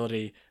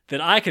possibility that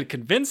I could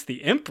convince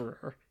the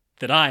emperor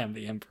that I am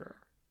the emperor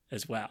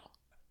as well.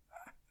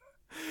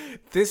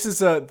 This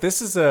is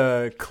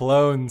a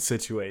clone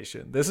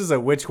situation. This is a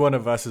which one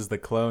of us is the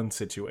clone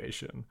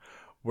situation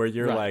where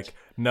you're like,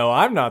 "No,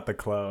 I'm not the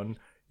clone.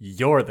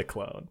 You're the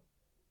clone."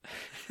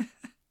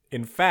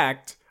 In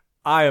fact,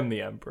 I am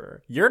the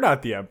emperor. You're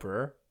not the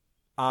emperor.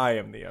 I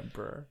am the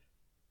emperor.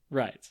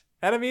 Right.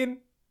 And I mean,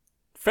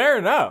 fair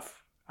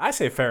enough. I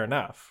say fair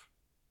enough.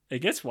 It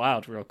gets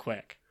wild real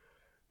quick.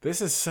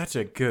 This is such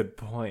a good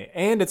point.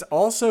 And it's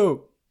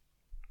also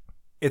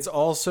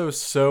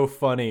so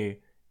funny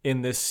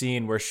in this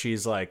scene where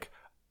she's like,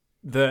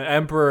 the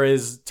emperor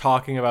is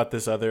talking about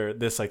this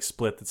like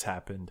split that's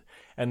happened.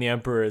 And the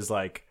Emperor is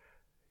like,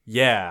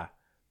 yeah,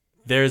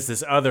 there's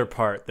this other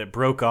part that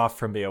broke off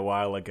from me a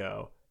while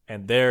ago,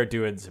 and they're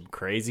doing some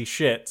crazy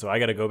shit, so I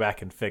gotta go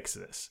back and fix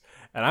this.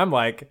 And I'm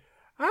like,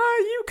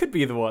 you could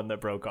be the one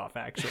that broke off,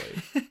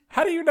 actually.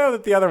 How do you know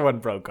that the other one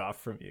broke off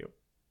from you?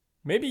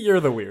 Maybe you're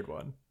the weird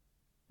one.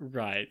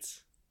 Right.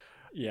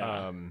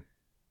 Yeah.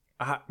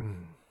 I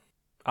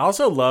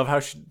also love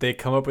how they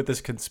come up with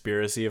this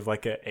conspiracy of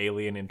like an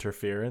alien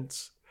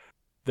interference.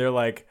 They're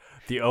like,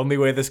 the only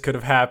way this could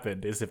have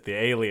happened is if the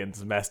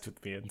aliens messed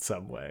with me in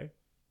some way.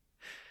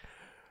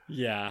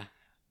 Yeah.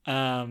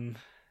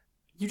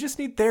 You just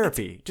need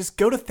therapy. Just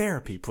go to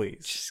therapy,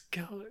 please. Just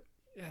go.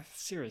 Yeah,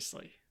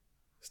 seriously.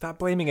 Stop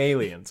blaming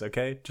aliens,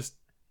 okay? Just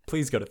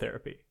please go to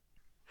therapy.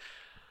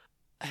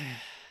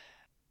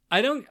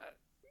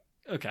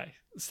 Okay.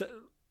 So,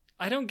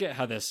 I don't get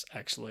how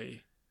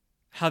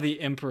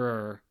the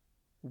Emperor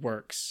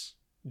works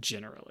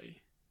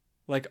generally.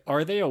 Like,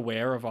 are they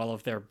aware of all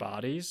of their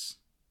bodies?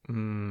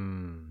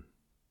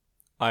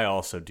 I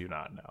also do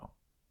not know.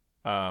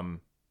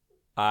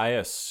 I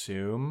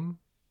assume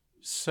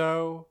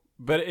so,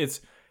 but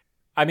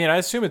I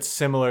assume it's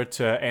similar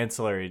to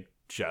ancillary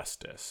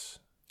justice.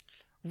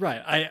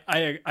 Right.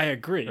 I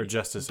agree. Or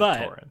justice of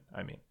Torin,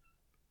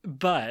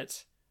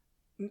 But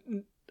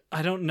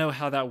I don't know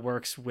how that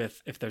works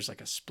with if there's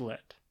like a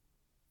split.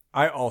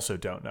 I also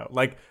don't know.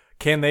 Like,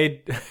 can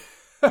they?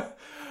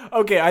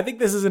 Okay, I think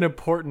this is an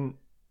important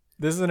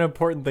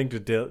thing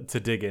to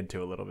dig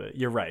into a little bit.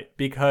 You're right,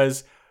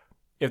 because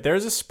if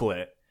there's a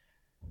split,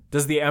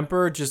 does the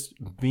Emperor just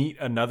meet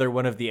another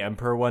one of the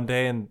Emperor one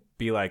day and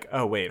be like,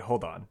 "Oh wait,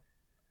 hold on,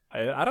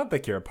 I don't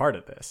think you're a part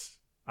of this.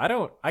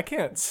 I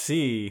can't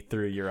see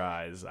through your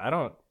eyes. I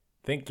don't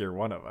think you're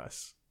one of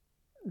us."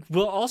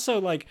 Well,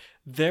 also, like,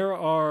 there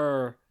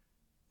are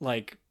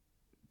like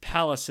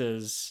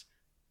palaces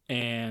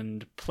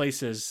and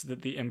places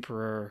that the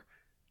Emperor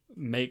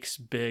makes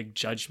big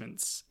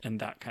judgments and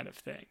that kind of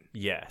thing.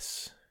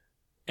 Yes.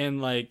 And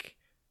like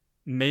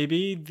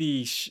maybe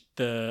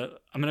the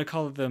I'm going to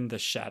call them the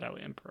Shadow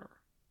Emperor.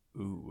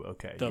 Ooh,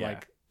 okay.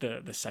 Like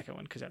the second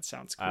one, cuz that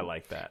sounds cool. I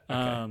like that.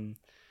 Okay.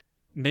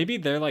 Maybe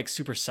they're like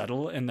super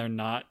subtle and they're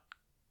not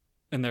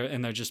and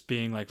they're just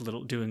being like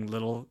doing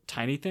little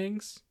tiny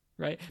things,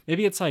 right?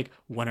 Maybe it's like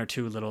one or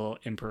two little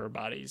Emperor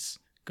bodies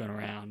going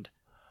around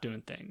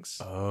doing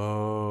things.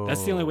 Oh.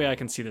 That's the only way I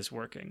can see this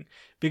working.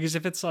 Because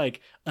if it's like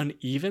an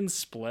even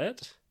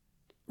split,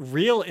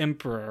 real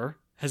Emperor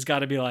has got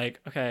to be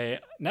like, okay,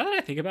 now that I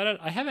think about it,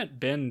 I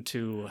haven't been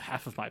to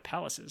half of my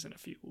palaces in a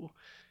few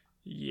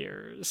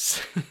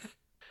years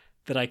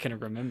that I can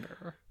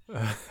remember.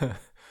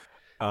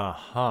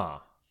 Uh-huh.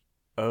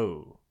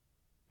 Oh.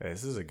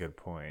 This is a good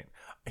point.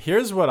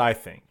 Here's what I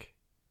think.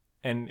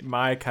 And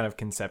my kind of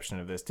conception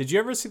of this. Did you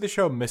ever see the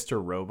show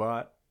Mr.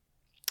 Robot?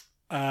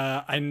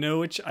 I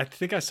know I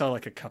think I saw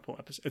like a couple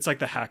episodes. It's like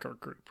the hacker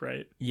group,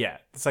 right? Yeah,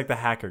 it's like the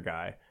hacker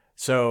guy.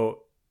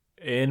 So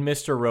in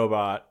Mr.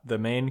 Robot, the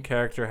main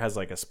character has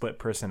like a split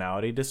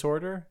personality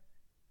disorder.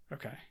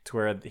 Okay. To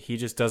where he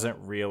just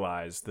doesn't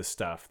realize the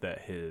stuff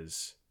that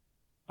his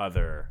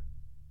other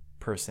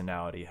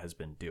personality has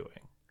been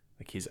doing.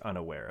 Like he's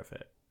unaware of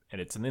it. And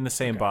it's in the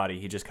same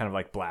body. He just kind of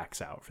like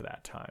blacks out for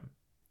that time.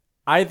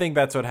 I think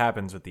that's what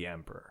happens with the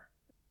Emperor.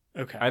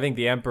 Okay. I think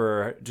the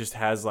Emperor just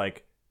has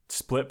like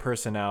split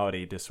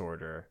personality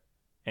disorder,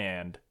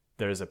 and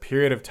there's a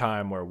period of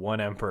time where one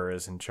Emperor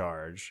is in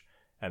charge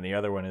and the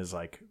other one is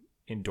like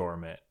in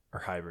dormant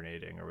or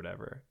hibernating or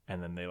whatever,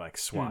 and then they like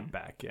swap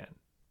back in.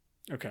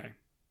 Okay.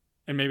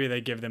 And maybe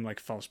they give them like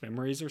false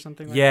memories or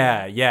something like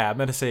that? Yeah, I'm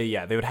gonna say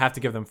they would have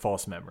to give them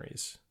false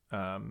memories.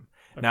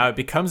 Now it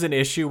becomes an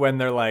issue when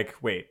they're like,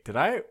 wait,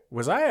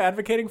 was I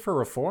advocating for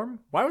reform?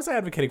 Why was I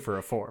advocating for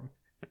reform?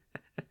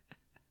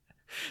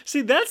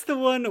 See, that's the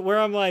one where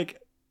I'm like,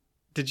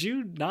 did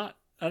you not?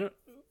 I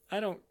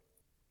don't.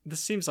 This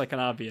seems like an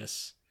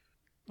obvious,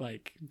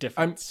 like,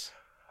 difference.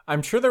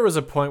 I'm sure there was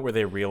a point where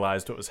they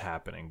realized what was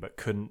happening, but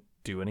couldn't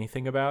do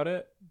anything about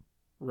it.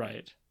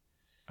 Right.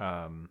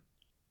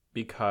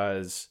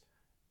 Because,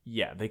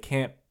 they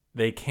can't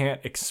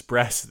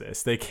express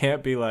this. They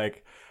can't be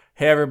like,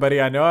 hey, everybody,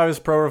 I know I was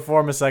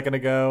pro-reform a second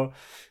ago.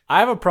 I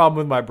have a problem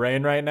with my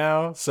brain right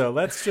now, so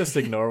let's just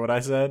ignore what I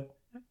said.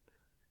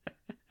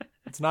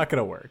 It's not going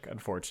to work,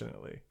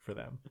 unfortunately, for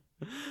them.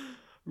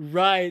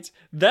 Right.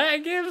 That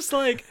gives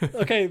like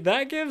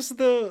that gives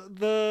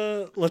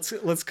the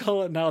let's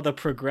call it now the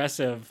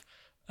progressive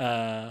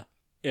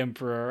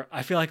Emperor,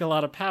 I feel like, a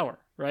lot of power,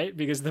 right?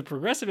 Because the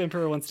progressive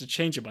Emperor wants to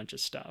change a bunch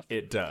of stuff.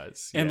 It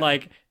does. And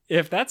like,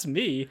 if that's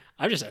me,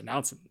 I'm just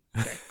announcing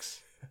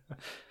things.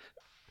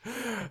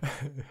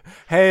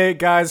 Hey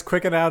guys,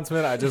 quick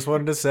announcement. I just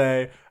wanted to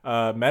say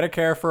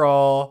Medicare for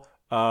all.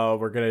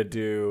 We're gonna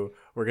do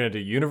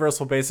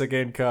universal basic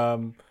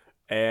income.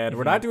 And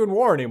we're not doing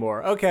war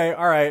anymore. Okay,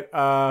 all right.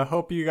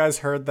 Hope you guys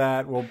heard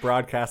that. We'll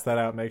broadcast that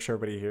out. Make sure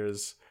everybody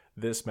hears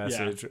this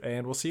message. Yeah.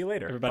 And we'll see you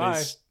later.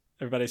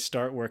 Everybody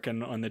start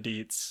working on the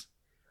deets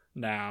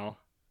now.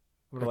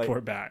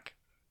 Report back.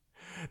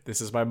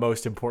 This is my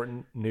most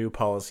important new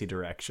policy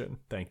direction.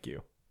 Thank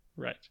you.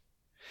 Right.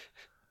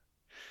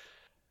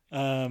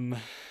 Okay.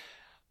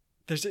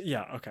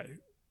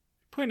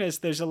 Point is,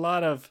 there's a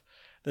lot of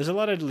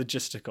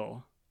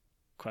logistical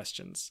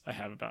questions I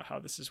have about how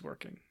this is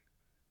working.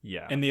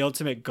 Yeah. And the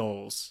ultimate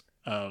goals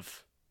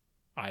of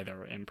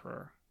either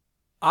emperor.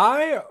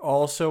 I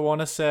also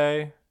want to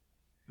say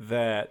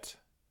that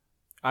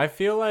I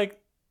feel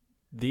like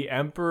the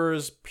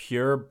emperor's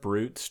pure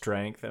brute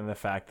strength and the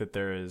fact that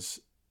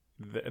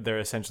they're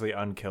essentially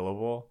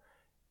unkillable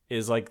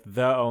is like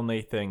the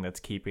only thing that's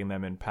keeping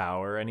them in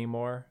power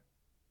anymore.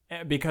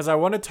 Because I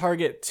want to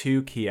target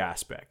two key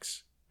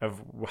aspects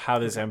of how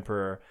this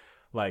emperor,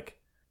 like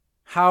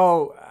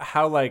how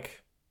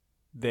like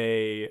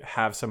they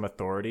have some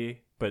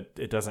authority, but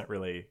it doesn't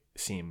really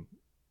seem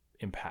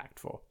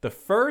impactful. The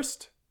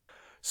first,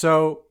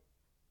 so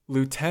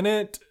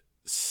Lieutenant,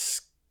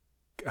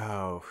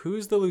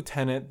 who's the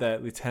lieutenant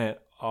that Lieutenant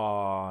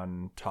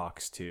On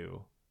talks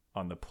to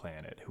on the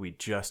planet, who we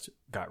just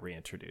got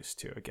reintroduced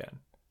to again?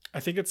 I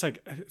think it's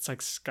like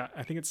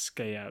I think it's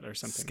Skayet or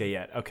something.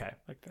 Skayet, okay.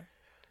 Like that.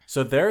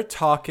 So they're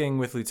talking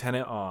with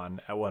Lieutenant On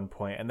at one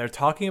point, and they're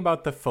talking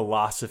about the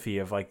philosophy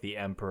of like the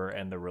emperor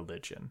and the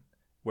religion,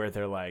 where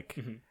they're like,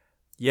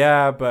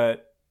 yeah,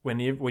 but when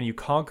you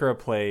conquer a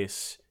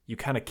place, you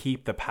kind of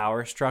keep the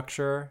power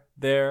structure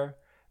there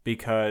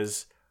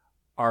because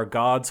our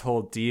God's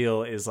whole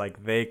deal is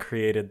like they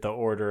created the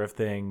order of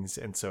things,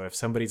 and so if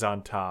somebody's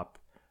on top,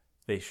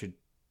 they should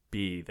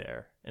be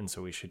there, and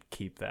so we should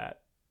keep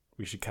that.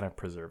 We should kind of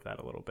preserve that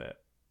a little bit.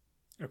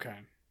 Okay.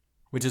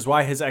 Which is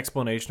why his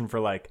explanation for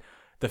like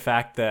the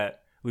fact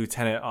that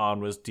Lieutenant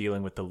On was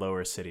dealing with the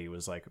lower city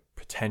was like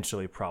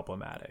potentially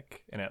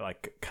problematic, and it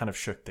like kind of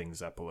shook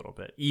things up a little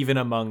bit, even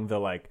among the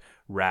like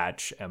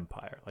Ratch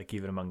Empire, like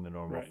even among the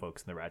normal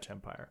folks in the Ratch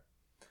Empire.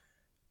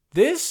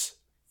 This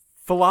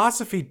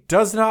philosophy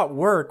does not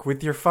work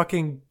with your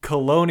fucking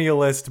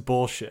colonialist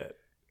bullshit,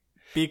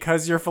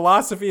 because your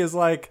philosophy is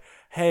like,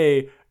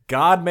 hey,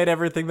 God made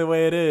everything the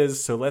way it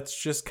is, so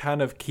let's just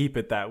kind of keep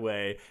it that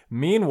way.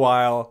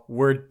 Meanwhile,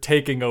 we're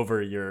taking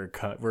over your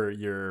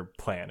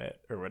planet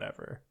or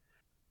whatever.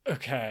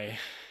 Okay.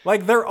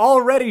 Like, they're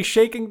already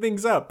shaking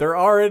things up. They're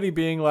already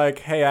being like,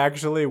 hey,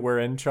 actually, we're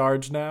in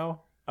charge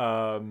now.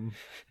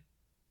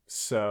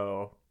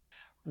 So.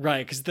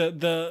 Right, because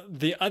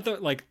the other,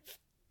 like,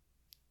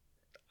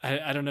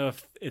 I don't know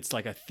if it's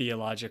like a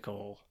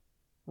theological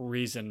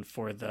reason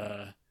for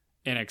the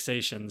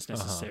annexations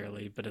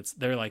necessarily, but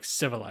they're like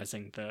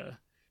civilizing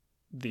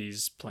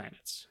these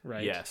planets,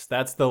 right? Yes,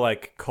 that's the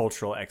like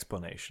cultural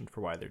explanation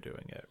for why they're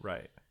doing it,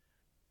 right?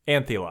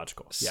 And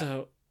theological.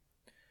 So,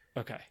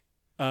 okay.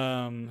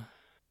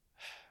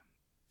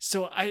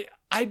 So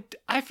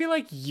I feel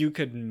like you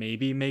could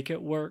maybe make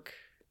it work,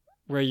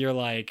 where you're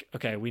like,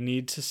 okay, we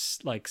need to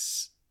like,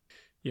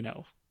 you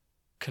know,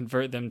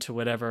 convert them to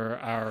whatever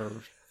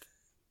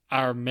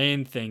our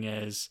main thing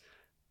is,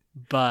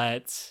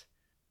 but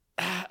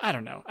I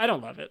don't know. I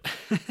don't love it.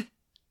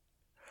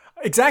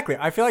 Exactly.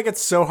 I feel like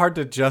it's so hard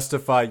to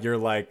justify your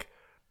like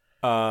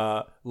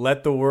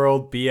let the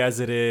world be as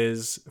it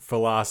is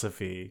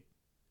philosophy.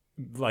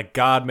 Like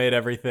God made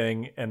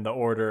everything and the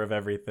order of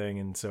everything,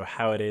 and so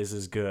how it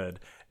is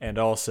good. And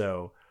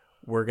also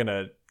we're going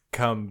to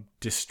come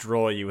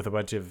destroy you with a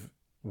bunch of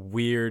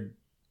weird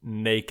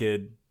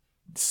naked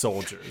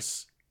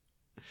soldiers.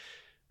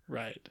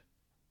 Right.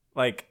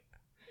 Like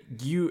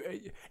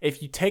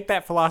if you take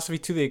that philosophy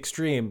to the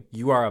extreme,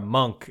 you are a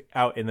monk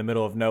out in the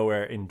middle of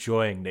nowhere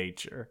enjoying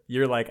nature.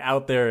 You're like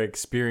out there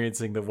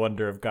experiencing the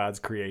wonder of God's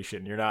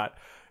creation. You're not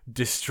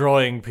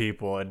destroying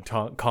people and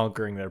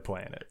conquering their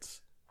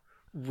planets.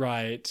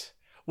 Right.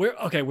 Where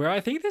I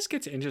think this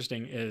gets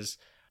interesting is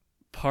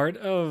part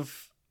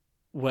of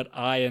what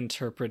I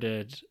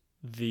interpreted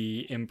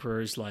the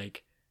Emperor's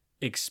like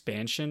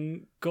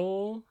expansion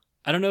goal.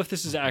 I don't know if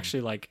this is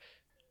actually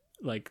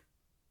like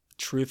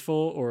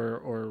truthful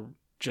or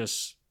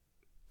just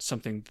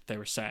something that they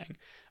were saying,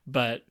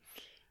 but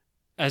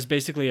as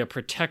basically a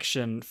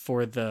protection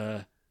for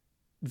the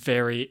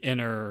very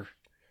inner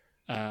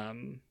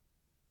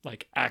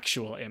like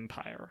actual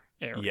empire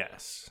area.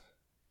 Yes.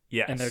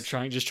 And they're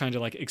trying to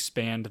like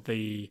expand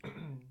the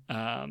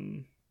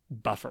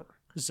buffer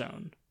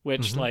zone,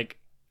 which like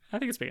I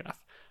think it's big enough.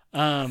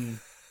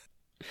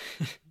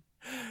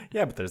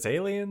 Yeah, but there's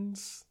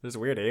aliens. There's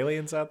weird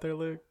aliens out there,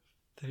 Luke.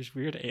 There's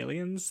weird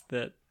aliens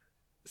that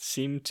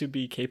seem to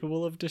be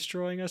capable of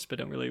destroying us but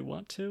don't really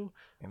want to.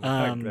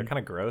 And they're kind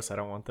of gross. I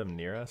don't want them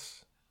near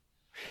us.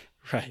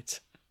 Right.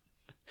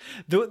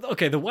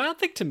 The wild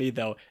thing to me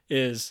though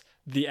is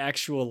the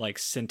actual like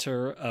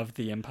center of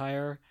the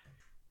empire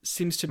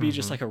seems to be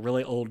just like a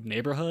really old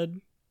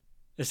neighborhood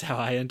is how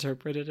I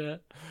interpreted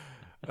it.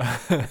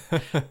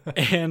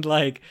 And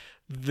like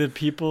the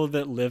people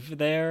that live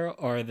there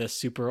are the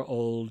super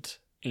old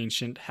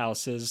ancient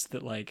houses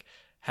that like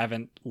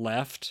haven't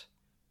left.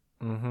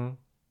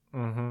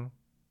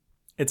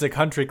 It's a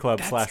country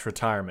club /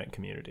 retirement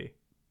community.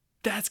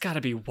 That's got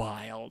to be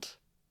wild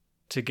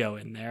to go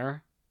in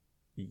there.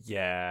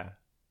 Yeah.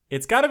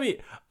 It's got to be.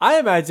 I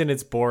imagine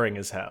it's boring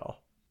as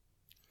hell.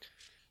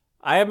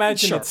 I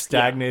imagine it's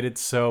stagnated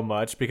so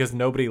much because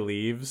nobody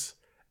leaves,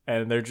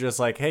 and they're just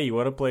like, "Hey, you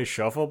want to play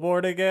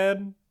shuffleboard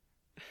again?"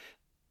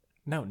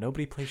 No,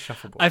 nobody plays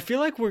shuffleboard. I feel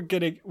like we're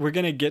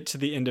gonna get to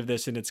the end of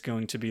this, and it's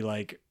going to be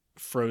like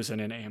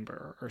Frozen in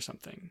Amber or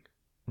something.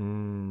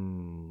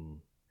 And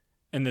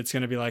it's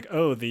gonna be like,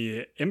 oh,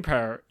 the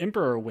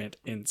emperor went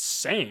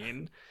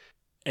insane,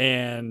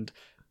 and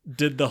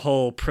did the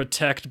whole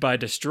protect by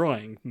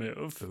destroying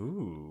move.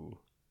 Ooh.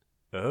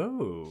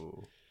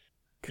 Oh.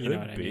 Could you know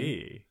what be. I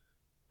mean?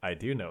 I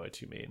do know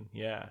what you mean.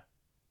 Yeah.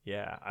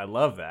 Yeah. I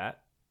love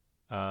that.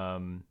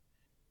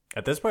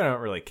 At this point I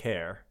don't really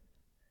care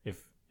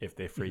if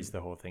they freeze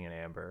the whole thing in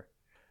amber.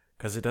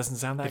 Because it doesn't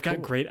sound that They've cool.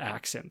 got great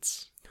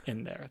accents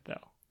in there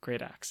though.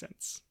 Great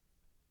accents.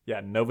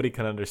 Yeah, nobody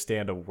can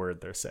understand a word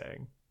they're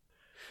saying.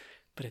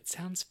 But it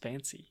sounds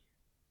fancy.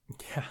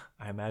 Yeah,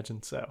 I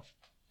imagine so.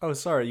 Oh,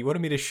 sorry, you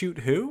wanted me to shoot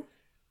who?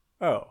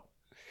 Oh.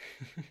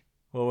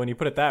 Well, when you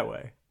put it that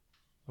way,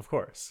 of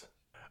course.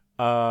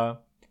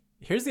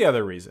 Here's the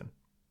other reason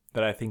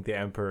that I think the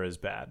Emperor is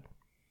bad.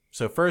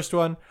 So first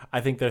one, I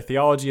think their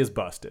theology is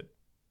busted.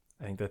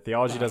 I think their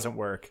theology doesn't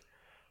work.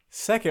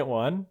 Second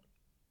one,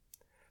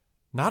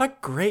 not a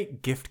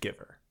great gift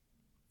giver.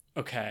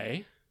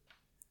 Okay.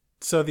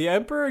 So the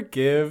Emperor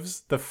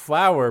gives the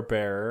flower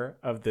bearer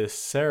of this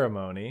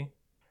ceremony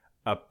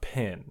a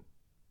pin.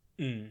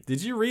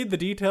 Did you read the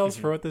details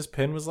for what this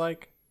pin was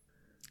like?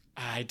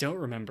 I don't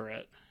remember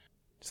it.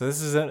 So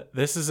this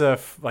is a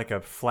like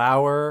a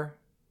flower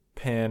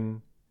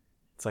pin.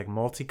 It's like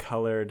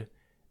multicolored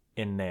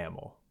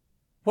enamel.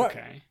 What?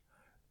 Okay.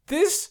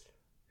 This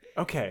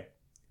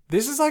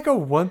is like a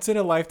once in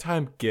a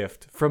lifetime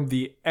gift from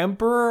the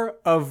Emperor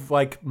of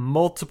like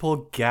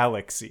multiple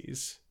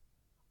galaxies.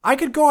 I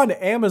could go on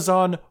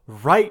Amazon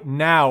right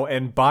now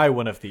and buy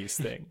one of these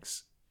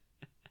things.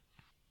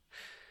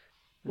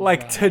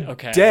 Like today,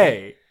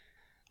 okay.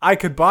 I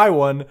could buy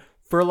one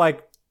for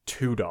like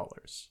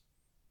 $2.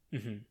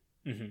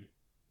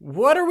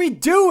 What are we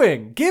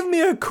doing? Give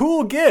me a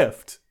cool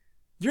gift.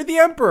 You're the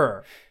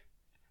Emperor.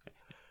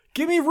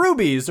 Give me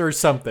rubies or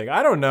something.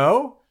 I don't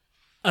know.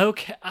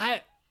 Okay,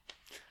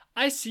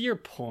 I see your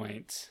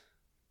point,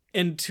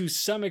 and to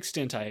some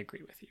extent, I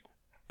agree with you.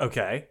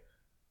 Okay.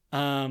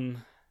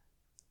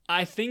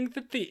 I think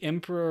that the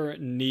Emperor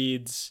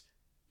needs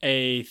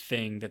a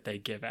thing that they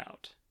give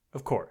out.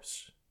 Of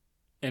course.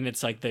 And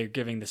it's like they're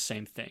giving the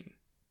same thing.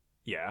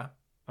 Yeah.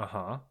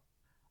 Uh-huh.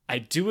 I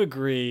do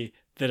agree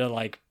that a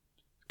like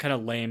kind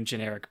of lame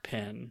generic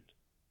pin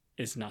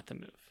is not the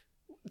move.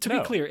 To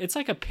be clear, it's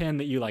like a pin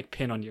that you like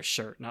pin on your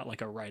shirt, not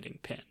like a writing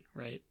pin,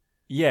 right?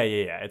 Yeah.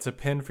 It's a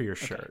pin for your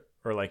shirt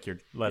or like your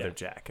leather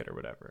jacket or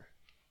whatever.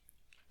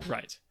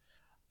 Right.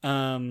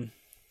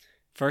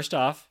 First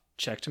off,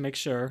 check to make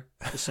sure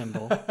the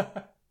symbol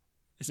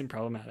isn't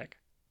problematic.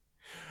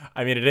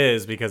 I mean, it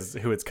is because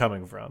who it's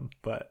coming from,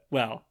 but...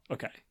 Well,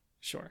 okay.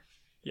 Sure.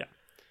 Yeah.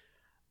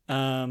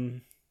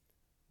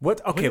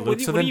 What? Okay,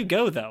 Luke, so where then... do you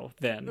go, though,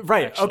 then?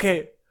 Right, actually?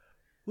 okay.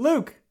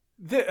 Luke,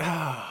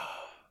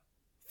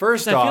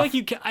 first off...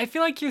 I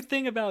feel like your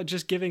thing about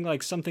just giving,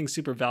 like, something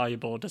super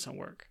valuable doesn't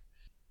work.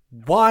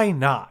 Why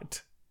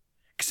not?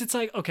 Because it's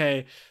like,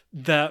 okay,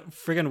 the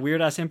friggin'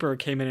 weird-ass Emperor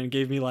came in and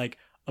gave me, like,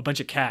 a bunch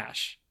of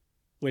cash.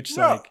 Which,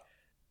 like,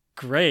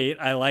 great,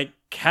 I like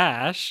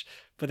cash...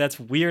 But that's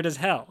weird as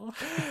hell.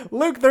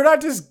 Luke, they're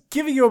not just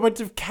giving you a bunch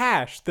of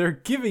cash. They're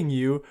giving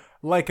you,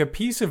 like, a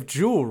piece of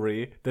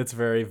jewelry that's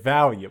very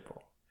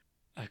valuable.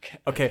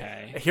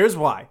 Okay. Here's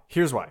why.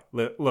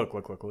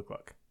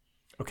 Look.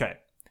 Okay.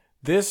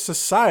 This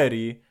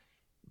society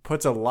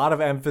puts a lot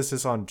of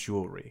emphasis on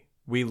jewelry.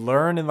 We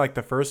learn in, like,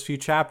 the first few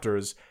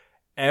chapters,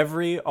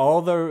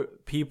 all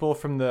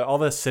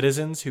the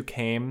citizens who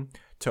came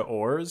to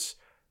Ors,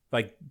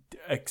 like,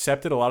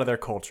 accepted a lot of their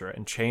culture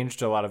and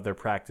changed a lot of their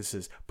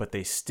practices, but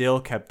they still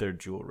kept their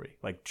jewelry.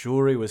 Like,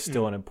 jewelry was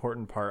still an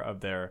important part of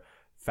their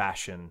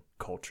fashion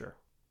culture.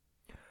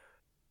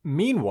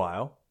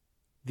 Meanwhile,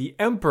 the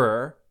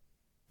Emperor,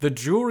 the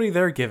jewelry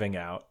they're giving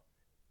out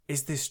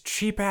is this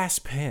cheap-ass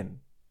pin.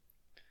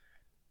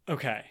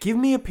 Okay. Give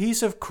me a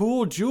piece of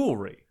cool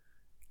jewelry.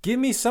 Give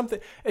me something.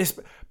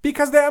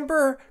 Because the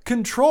Emperor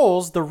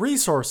controls the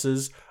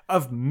resources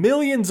of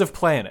millions of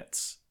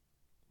planets.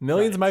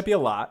 Millions might be a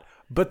lot,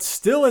 but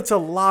still it's a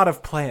lot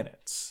of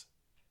planets.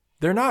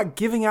 They're not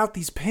giving out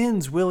these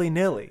pins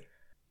willy-nilly.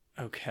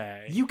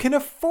 Okay. You can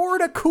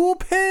afford a cool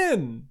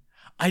pin.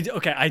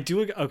 Okay.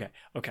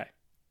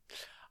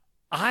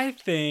 I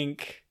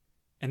think,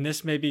 and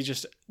this may be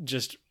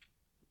just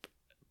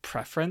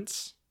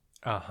preference.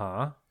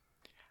 Uh-huh.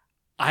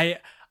 I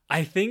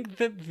think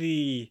that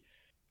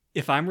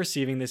if I'm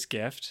receiving this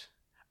gift,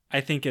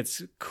 I think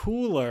it's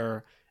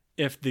cooler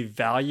if the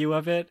value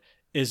of it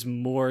is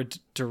more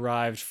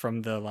derived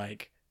from the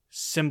like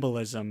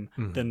symbolism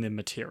than the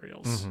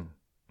materials.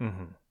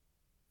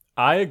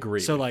 I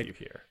agree with you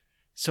here.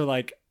 So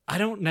like, I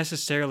don't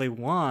necessarily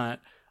want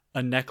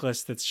a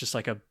necklace that's just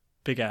like a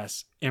big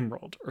ass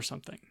emerald or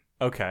something.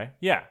 Okay.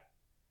 Yeah.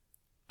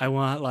 I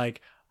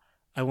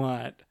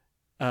want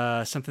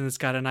something that's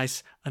got a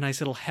nice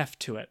little heft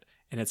to it,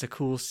 and it's a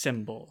cool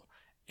symbol,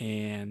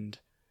 and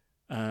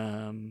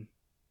I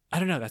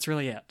don't know. That's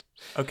really it.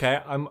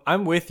 Okay,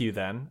 I'm with you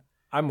then.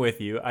 I'm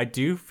with you. I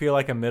do feel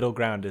like a middle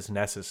ground is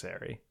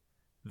necessary,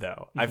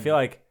 though. Mm-hmm.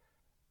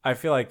 I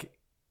feel like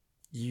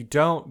you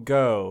don't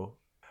go,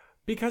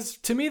 because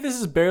to me this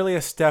is barely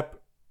a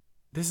step.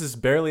 This is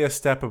barely a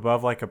step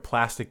above like a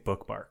plastic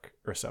bookmark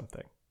or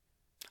something.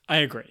 I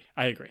agree.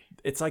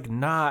 It's like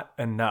not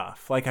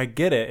enough. Like I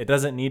get it. It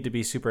doesn't need to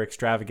be super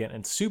extravagant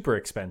and super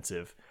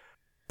expensive,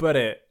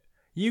 but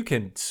you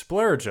can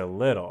splurge a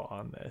little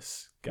on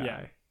this guy.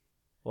 Yeah.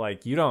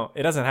 Like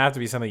it doesn't have to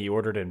be something you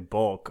ordered in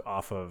bulk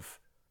off of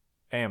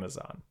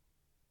Amazon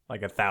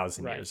like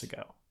 1,000 years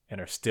ago and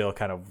are still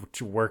kind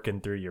of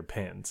working through your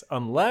pins.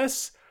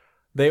 Unless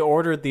they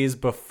ordered these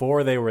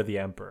before they were the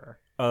emperor.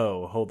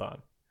 Oh, hold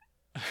on.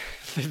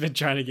 They've been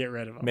trying to get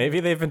rid of them. Maybe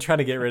they've been trying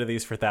to get rid of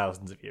these for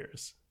thousands of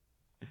years.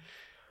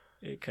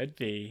 It could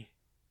be.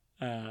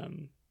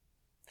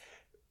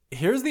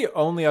 Here's the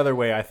only other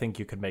way I think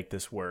you could make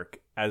this work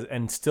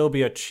and still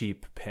be a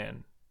cheap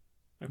pin.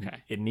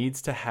 Okay. It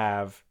needs to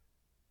have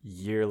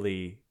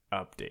yearly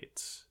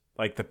updates.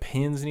 Like the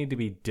pins need to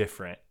be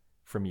different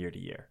from year to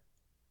year.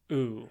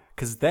 Ooh.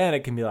 Because then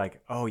it can be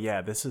like, oh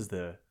yeah, this is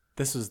the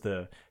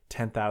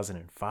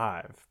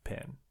 10,005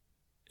 pin.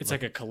 It's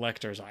like a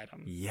collector's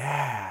item.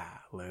 Yeah,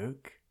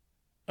 Luke.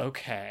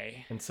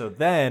 Okay. And so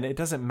then it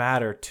doesn't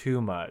matter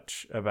too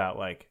much about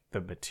like the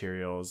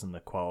materials and the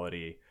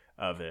quality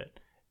of it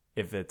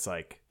if it's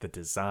like the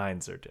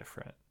designs are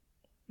different.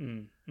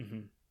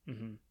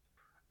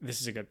 This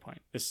is a good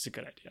point. This is a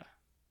good idea.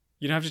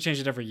 You don't have to change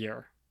it every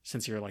year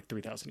since you're like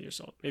 3,000 years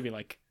old. Maybe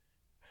like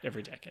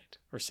every decade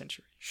or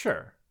century.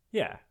 Sure.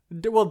 Yeah.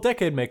 Well,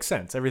 decade makes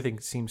sense. Everything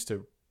seems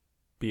to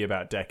be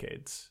about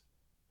decades.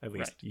 At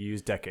least you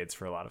use decades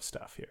for a lot of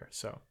stuff here.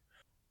 So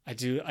I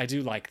do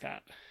like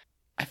that.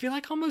 I feel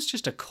like almost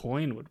just a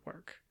coin would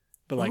work,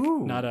 but like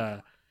not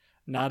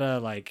a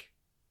like,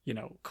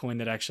 coin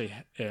that actually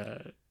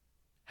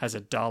has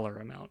a dollar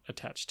amount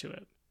attached to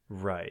it.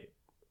 Right.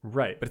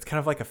 But it's kind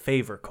of like a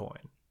favor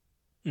coin.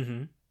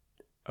 Mm-hmm.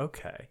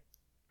 Okay.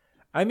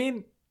 I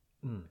mean,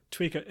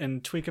 tweak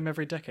them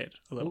every decade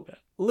a little bit.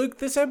 Luke,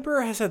 this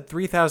emperor has had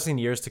 3,000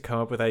 years to come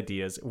up with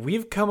ideas.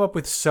 We've come up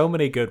with so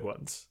many good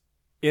ones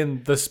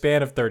in the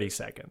span of 30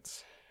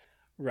 seconds.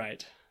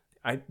 Right.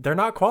 They're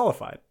not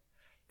qualified,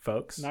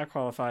 folks. Not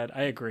qualified.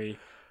 I agree.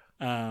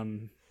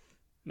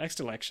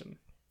 Next election.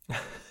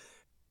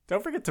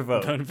 Don't forget to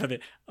vote. I'm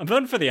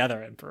voting for the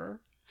other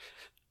emperor.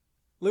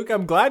 Luke,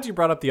 I'm glad you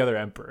brought up the other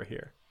emperor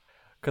here,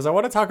 because I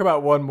want to talk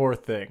about one more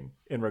thing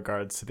in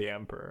regards to the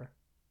emperor.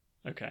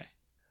 Okay.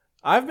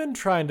 I've been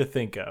trying to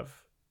think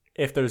of,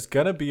 if there's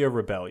going to be a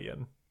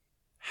rebellion,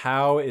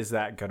 how is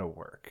that going to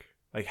work?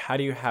 Like, how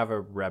do you have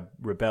a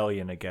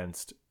rebellion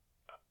against,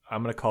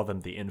 I'm going to call them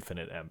the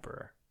Infinite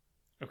Emperor.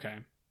 Okay.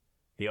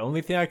 The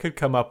only thing I could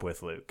come up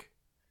with, Luke,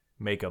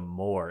 make a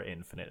more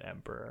infinite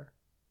emperor.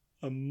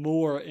 A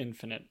more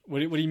infinite? What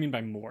do you mean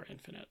by more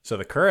infinite? So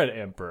the current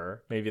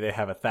emperor, maybe they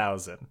have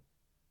 1,000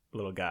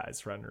 little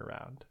guys running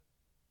around.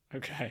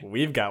 Okay.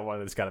 We've got one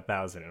that's got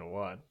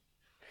 1,001.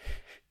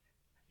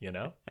 You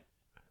know?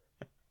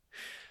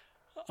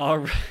 All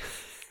right.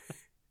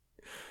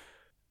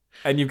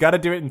 And you've got to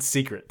do it in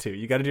secret, too.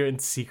 You got to do it in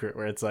secret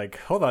where it's like,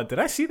 hold on, did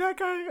I see that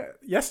guy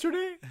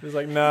yesterday? It's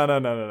like, no,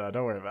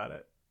 don't worry about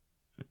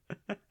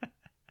it.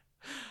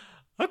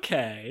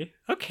 Okay.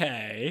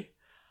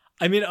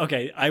 I mean,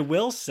 okay, I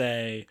will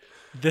say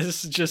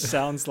this just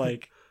sounds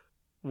like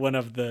one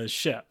of the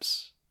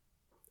ships.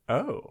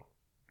 Oh.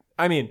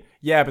 I mean,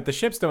 yeah, but the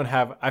ships don't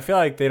have, I feel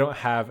like they don't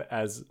have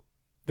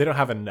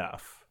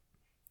enough.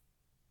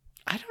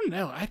 I don't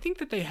know. I think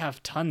that they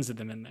have tons of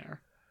them in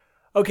there.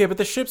 Okay, but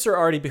the ships are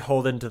already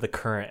beholden to the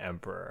current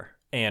emperor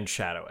and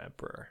Shadow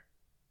Emperor.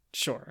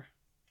 Sure.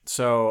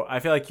 So I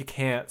feel like you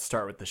can't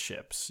start with the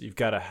ships. You've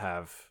got to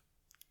have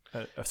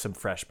some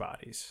fresh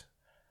bodies.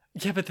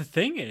 Yeah, but the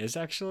thing is,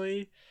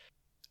 actually,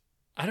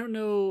 I don't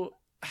know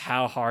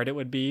how hard it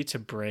would be to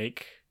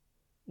break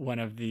one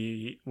of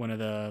the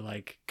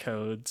like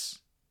codes.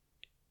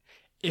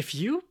 If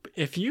you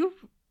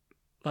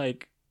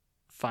like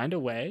find a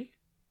way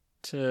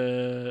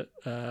to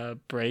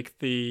break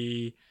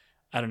the,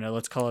 I don't know,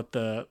 let's call it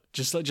the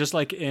just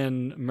like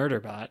in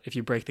Murderbot, if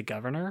you break the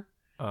governor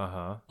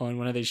on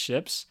one of these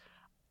ships,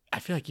 I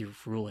feel like you're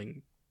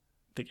ruling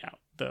the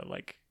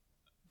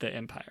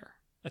empire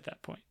at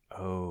that point.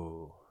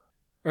 Oh.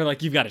 Or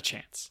like you've got a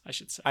chance, I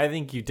should say. I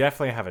think you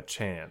definitely have a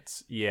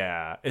chance.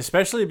 Yeah.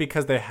 Especially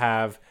because they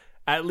have,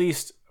 at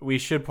least we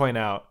should point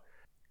out,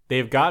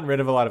 they've gotten rid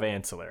of a lot of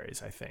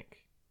ancillaries, I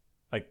think.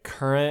 Like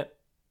current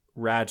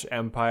Raj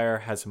Empire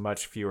has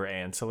much fewer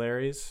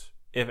ancillaries,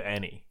 if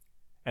any.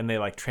 And they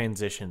like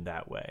transitioned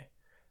that way.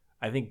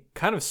 I think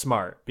kind of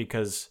smart,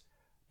 because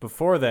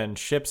before then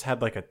ships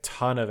had like a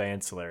ton of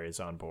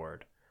ancillaries on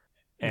board.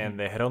 And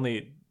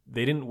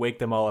they didn't wake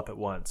them all up at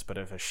once, but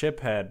if a ship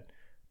had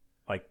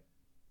like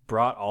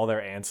brought all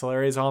their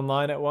ancillaries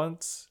online at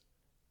once,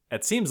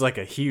 it seems like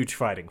a huge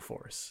fighting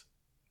force.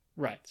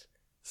 Right.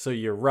 So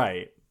you're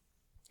right.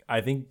 I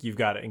think you've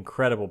got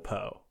incredible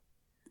Poe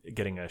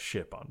getting a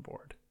ship on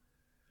board.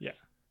 Yeah.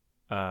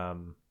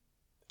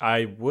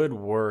 I would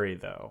worry,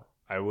 though.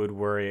 I would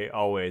worry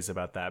always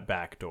about that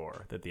back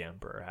door that the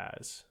Emperor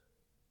has.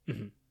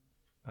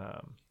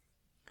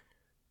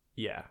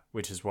 Yeah,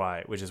 which is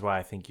why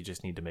I think you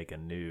just need to make a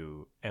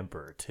new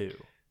Emperor too.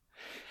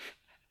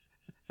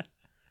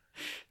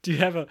 Do you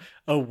have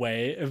a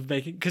way of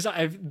making? Because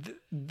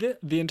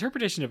the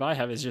interpretation of I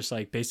have is just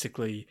like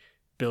basically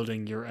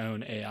building your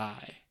own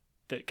AI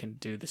that can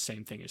do the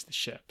same thing as the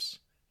ships,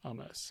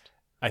 almost.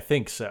 I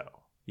think so.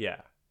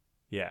 Yeah.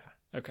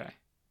 Okay.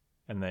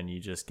 And then you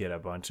just get a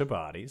bunch of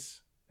bodies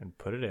and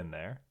put it in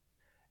there,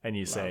 and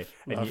you say,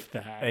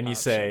 you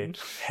say,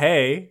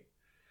 hey,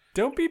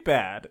 don't be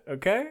bad,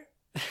 okay?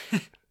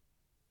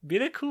 Be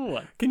the cool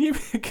one. Can you be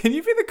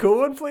the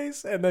cool one,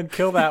 please? And then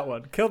kill that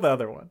one, kill the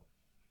other one,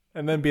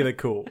 and then be the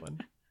cool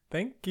one.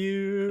 Thank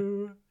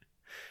you.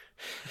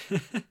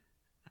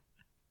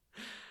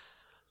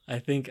 I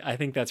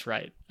think that's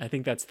right. I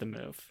think that's the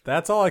move.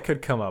 That's all I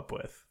could come up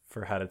with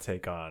for how to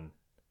take on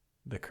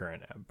the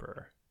current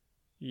Emperor.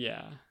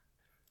 Yeah.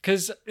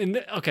 Because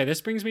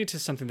this brings me to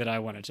something that I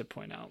wanted to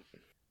point out,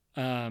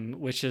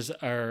 which is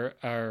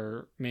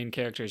our main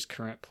character's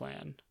current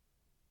plan,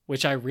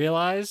 which I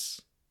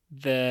realize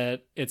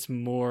that it's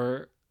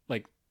more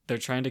like they're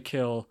trying to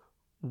kill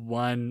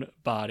one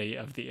body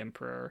of the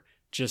Emperor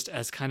just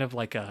as kind of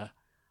like a,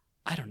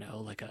 I don't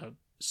know, like a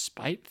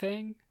spite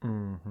thing.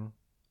 Mm-hmm.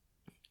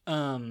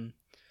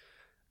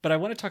 But I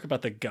want to talk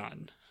about the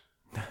gun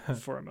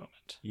for a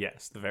moment.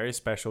 Yes, the very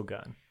special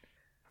gun.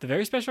 The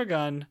very special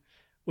gun,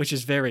 which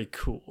is very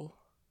cool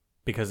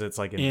because it's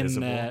like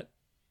invisible. In that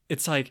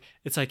it's like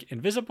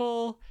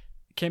invisible,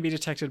 can't be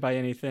detected by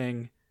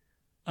anything,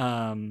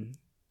 and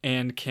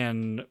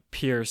can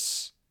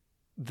pierce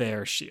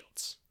their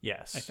shields.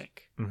 Yes, I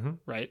think. Mm-hmm.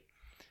 Right.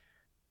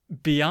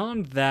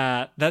 Beyond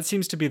that, that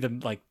seems to be the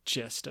like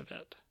gist of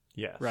it.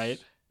 Yes. Right.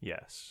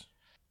 Yes.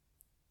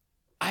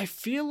 I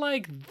feel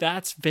like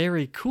that's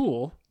very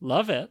cool.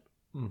 Love it.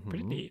 Mm-hmm.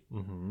 Pretty neat.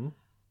 Mm-hmm.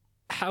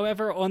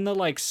 However, on the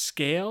like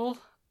scale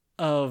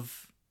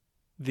of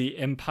the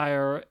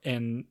Empire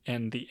and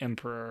the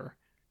Emperor,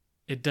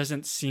 it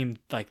doesn't seem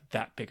like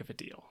that big of a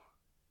deal.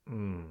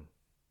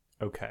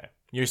 Okay.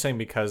 You're saying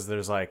because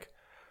there's like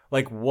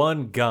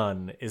one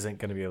gun isn't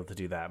going to be able to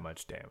do that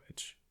much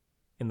damage.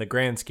 In the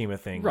grand scheme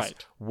of things,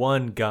 right.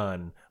 One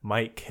gun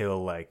might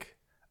kill like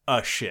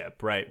a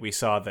ship, right? We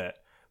saw that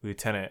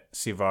Lieutenant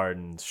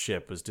Sivarden's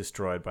ship was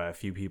destroyed by a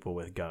few people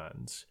with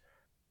guns.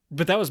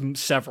 But that was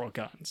several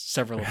guns,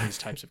 several of these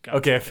types of guns.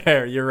 Okay,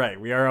 fair. You're right.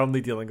 We are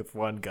only dealing with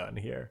one gun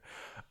here.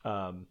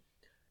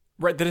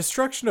 Right, the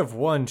destruction of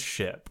one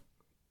ship,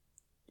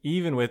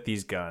 even with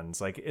these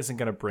guns, like isn't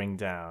going to bring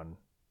down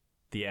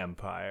the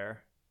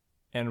Empire.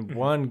 And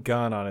one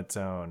gun on its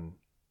own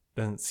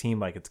doesn't seem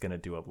like it's going to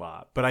do a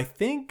lot. But I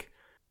think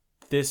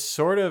this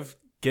sort of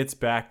gets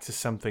back to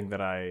something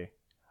that I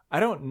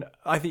don't know.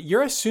 I think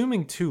you're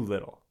assuming too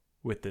little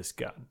with this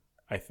gun,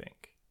 I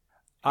think.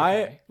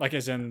 Okay. Like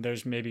as in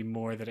there's maybe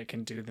more that it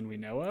can do than we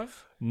know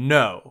of?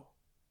 No.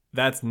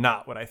 That's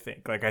not what I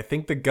think. Like I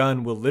think the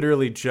gun will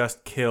literally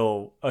just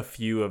kill a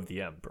few of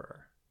the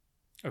Emperor.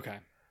 Okay.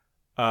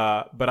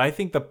 But I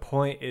think the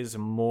point is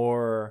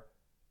more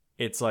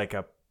it's like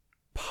a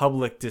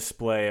public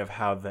display of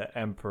how the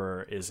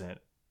Emperor isn't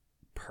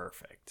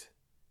perfect.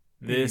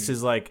 This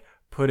is like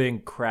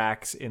putting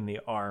cracks in the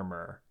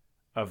armor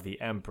of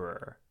the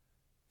Emperor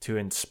to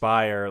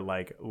inspire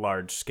like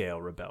large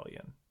scale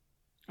rebellion.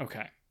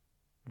 Okay.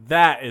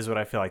 That is what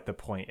I feel like the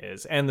point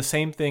is. And the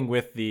same thing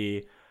with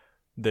the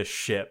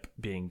ship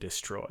being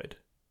destroyed,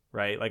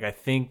 right? Like I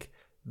think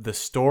the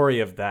story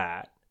of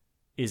that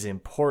is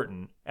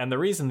important. And the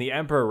reason the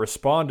Emperor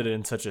responded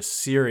in such a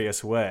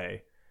serious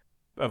way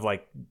of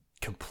like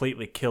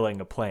completely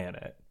killing a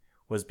planet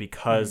was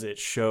because it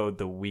showed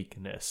the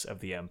weakness of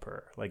the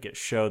Emperor. Like it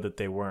showed that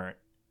they weren't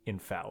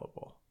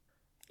infallible.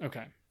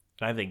 Okay.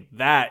 And I think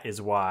that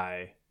is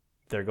why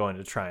they're going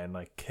to try and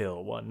like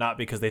kill one, not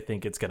because they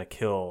think it's going to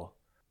kill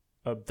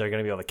they're going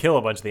to be able to kill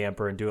a bunch of the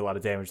Emperor and do a lot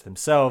of damage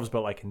themselves,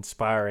 but like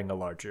inspiring a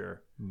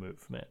larger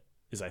movement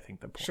is I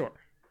think the point. Sure.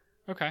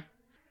 Okay.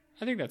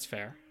 I think that's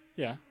fair.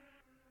 Yeah.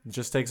 It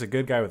just takes a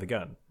good guy with a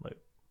gun, like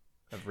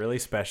a really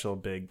special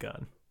big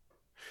gun.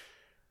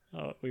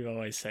 Oh, we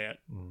always say it.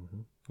 Mm-hmm.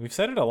 We've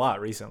said it a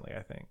lot recently,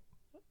 I think.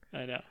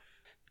 I know.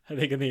 I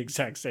think in the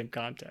exact same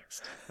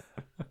context.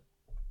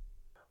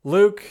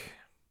 Luke,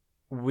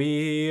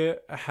 we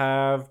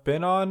have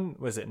been on,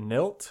 was it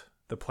Nilt,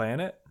 the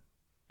planet?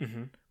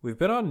 Mm-hmm. We've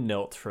been on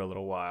Nilt for a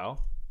little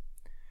while.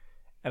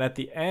 And at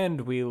the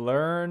end, we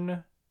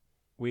learn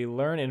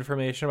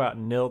information about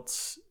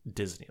Nilt's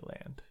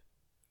Disneyland.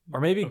 Or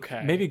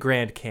maybe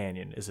Grand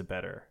Canyon is a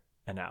better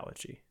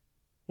analogy.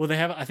 Well,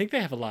 I think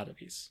they have a lot of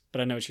these,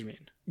 but I know what you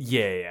mean.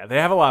 Yeah. They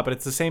have a lot, but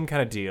it's the same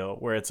kind of deal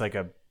where it's like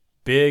a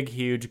big,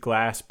 huge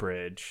glass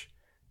bridge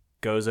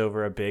goes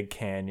over a big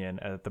canyon.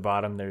 And at the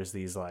bottom, there's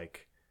these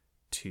like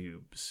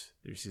tubes.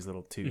 There's these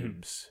little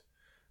tubes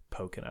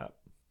poking up.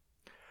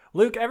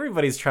 Luke,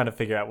 everybody's trying to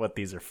figure out what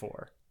these are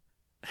for.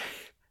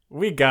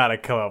 We gotta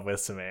come up with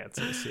some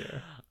answers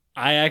here.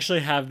 I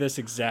actually have this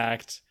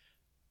exact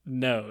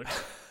note.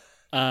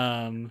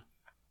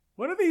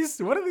 What are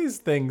these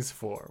things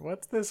for?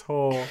 What's this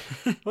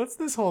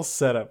whole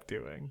setup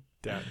doing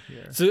down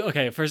here? So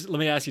okay, first let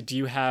me ask you, do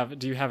you have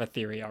a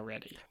theory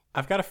already?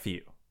 I've got a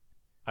few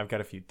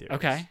theories.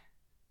 Okay.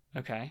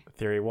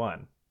 Theory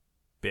 1.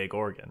 Big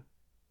organ.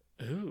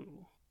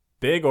 Ooh.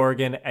 Big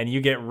organ, and you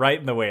get right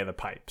in the way of the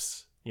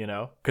pipes, you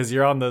know? Because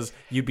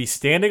you'd be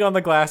standing on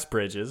the glass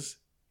bridges.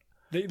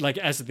 Like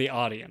as the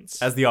audience.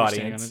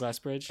 Standing on the glass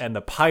bridge. And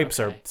the pipes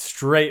are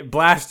straight,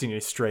 blasting you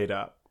straight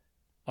up.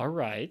 All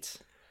right.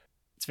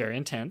 It's very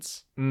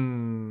intense.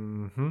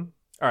 Mm-hmm.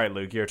 All right,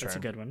 Luke, your turn. That's a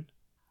good one.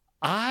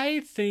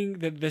 I think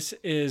that this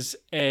is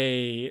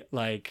a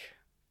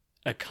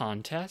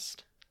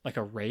contest, like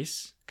a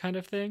race kind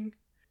of thing,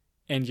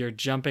 and you're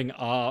jumping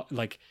off,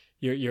 like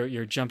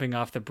you're jumping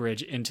off the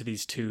bridge into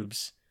these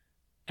tubes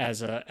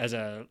as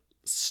a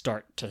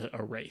start to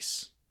a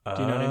race.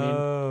 Do you know what I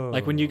mean?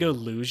 Like when you go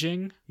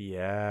luging.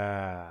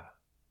 Yeah.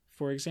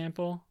 For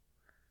example.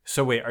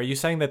 So wait, are you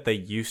saying that they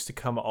used to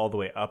come all the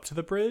way up to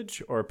the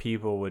bridge, or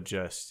people would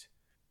just,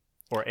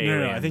 or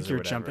aliens? No, I think you're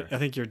jumping. I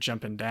think you're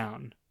jumping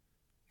down.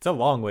 It's a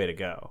long way to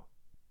go.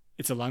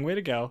 It's a long way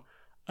to go.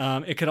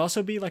 It could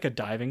also be like a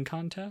diving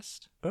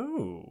contest.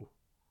 Oh,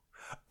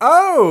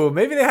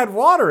 maybe they had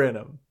water in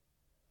them.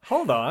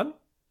 Hold on,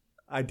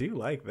 I do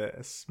like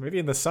this. Maybe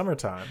in the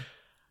summertime.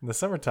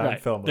 Right.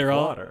 Film with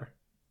water.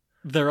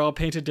 They're all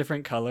painted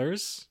different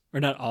colors, or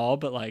not all,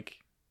 but like,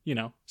 you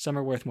know, some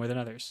are worth more than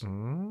others.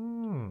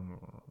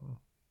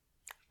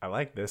 I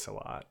like this a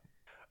lot.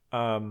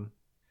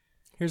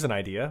 Here's an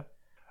idea.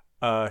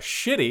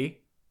 Shitty,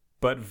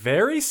 but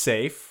very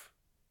safe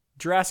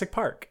Jurassic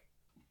Park.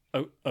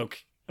 Oh,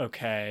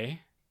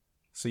 okay.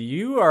 So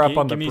you are up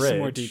on the bridge. Give me some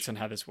more deets on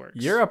how this works.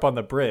 You're up on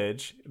the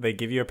bridge. They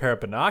give you a pair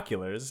of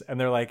binoculars, and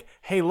they're like,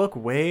 hey, look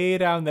way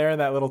down there in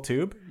that little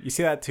tube. You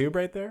see that tube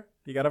right there?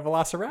 You got a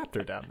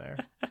velociraptor down there.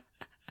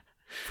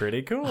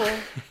 Pretty cool.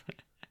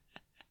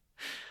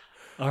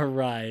 All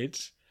right.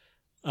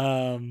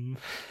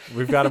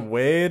 We've got them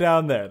way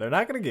down there. They're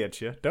not going to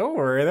get you. Don't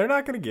worry. They're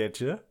not going to get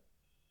you.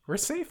 We're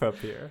safe up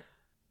here.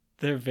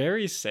 They're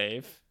very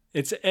safe.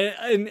 It's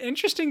an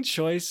interesting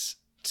choice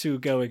to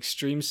go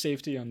extreme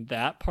safety on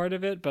that part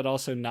of it, but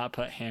also not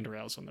put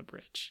handrails on the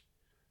bridge.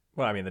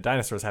 Well, I mean, the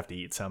dinosaurs have to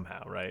eat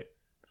somehow, right?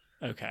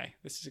 Okay,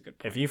 this is a good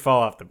point. If you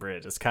fall off the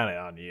bridge, it's kind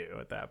of on you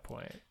at that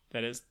point.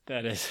 That is.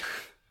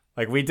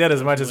 Like, we did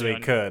as much as we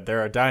could.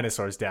 There are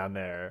dinosaurs down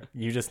there.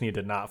 You just need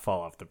to not fall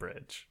off the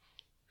bridge.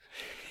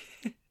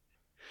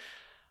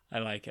 I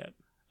like it.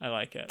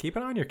 Keep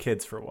it on your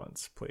kids for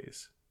once,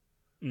 please.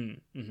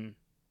 Mm-hmm.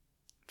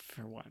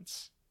 For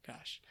once.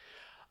 Gosh.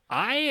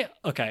 I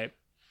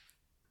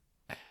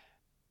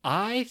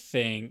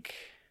think...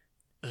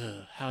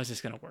 how is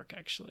this going to work,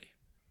 actually?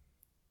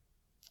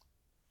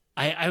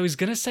 I was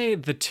going to say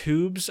the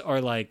tubes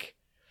are like...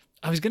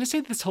 I was going to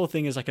say this whole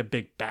thing is like a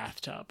big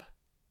bathtub.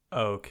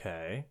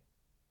 Okay.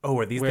 Oh,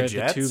 are these where the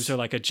jets? The tubes are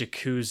like a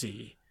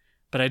jacuzzi.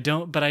 But I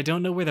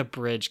don't know where the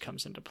bridge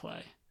comes into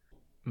play.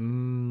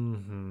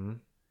 Mm-hmm.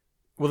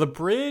 Well, the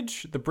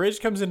bridge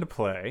comes into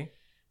play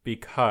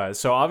because...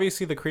 So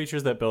obviously the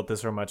creatures that built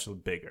this are much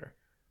bigger.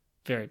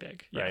 Very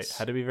big, yes. Right,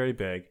 had to be very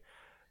big.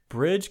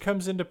 Bridge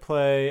comes into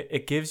play.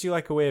 It gives you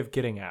like a way of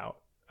getting out,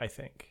 I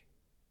think.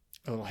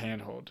 A little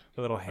handhold.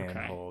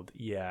 Okay.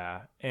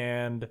 Yeah.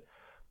 And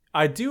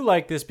I do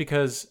like this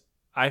because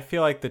I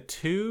feel like the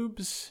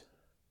tubes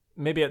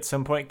maybe at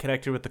some point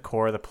connected with the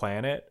core of the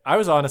planet. I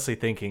was honestly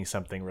thinking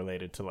something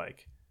related to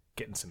like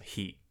getting some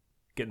heat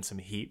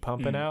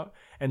pumping out.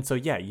 And so,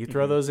 yeah, you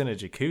throw those in a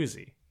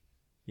jacuzzi.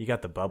 You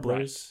got the bubblers.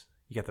 Right.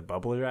 You got the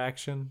bubbler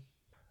action.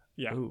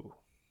 Yeah. Ooh.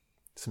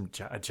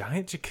 A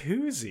giant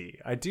jacuzzi.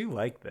 I do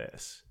like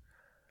this.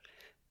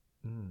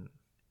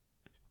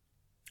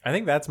 I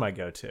think that's my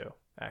go-to,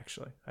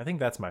 actually. I think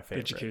that's my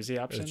favorite. The jacuzzi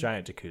option? The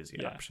giant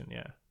jacuzzi option,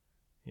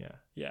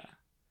 yeah.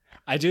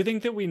 I do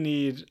think that we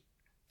need...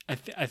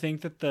 I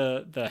think that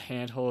the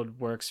handhold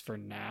works for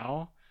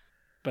now,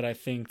 but I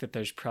think that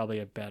there's probably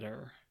a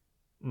better...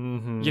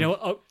 Mm-hmm. You know what?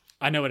 Oh,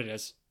 I know what it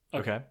is.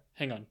 Okay.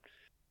 Hang on.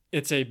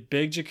 It's a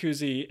big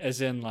jacuzzi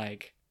as in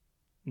like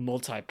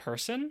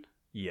multi-person.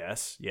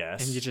 Yes.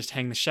 And you just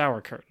hang the shower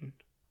curtain.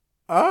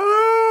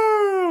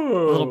 Oh!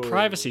 A little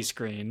privacy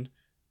screen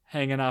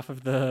hanging off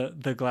of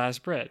the glass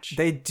bridge.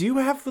 They do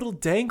have little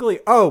dangly...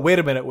 Oh, wait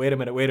a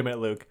minute,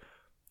 Luke.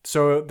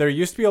 So there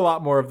used to be a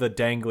lot more of the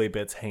dangly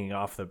bits hanging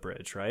off the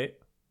bridge, right?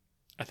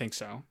 I think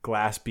so.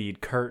 Glass bead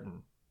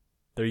curtain.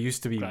 There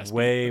used to be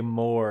way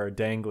more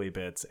dangly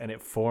bits, and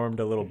it formed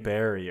a little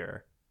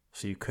barrier,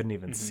 so you couldn't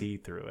even see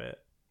through it.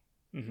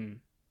 Mm-hmm.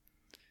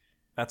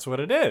 That's what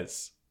it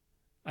is.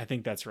 I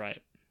think that's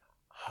right.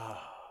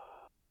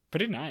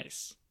 Pretty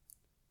nice.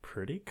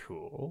 Pretty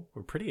cool.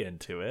 We're pretty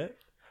into it.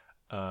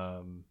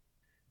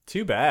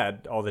 Too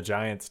bad all the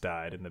giants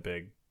died in the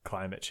big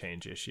climate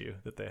change issue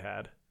that they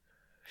had.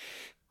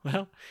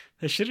 Well,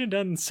 they should have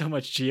done so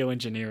much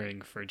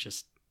geoengineering for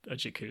just a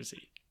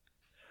jacuzzi.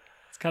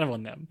 It's kind of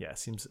on them. Yeah,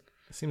 seems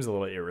a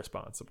little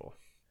irresponsible.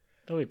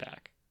 They'll be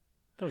back.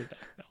 They'll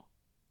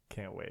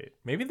Can't wait.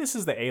 Maybe this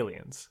is the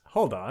aliens.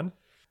 Hold on.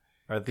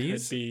 Are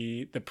these? Could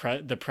be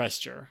the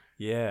Presture.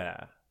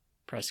 Yeah.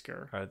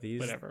 Presker. Are these?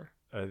 Whatever.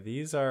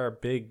 These are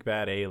big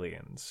bad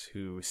aliens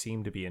who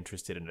seem to be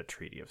interested in a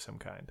treaty of some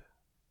kind.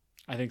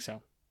 I think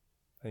so.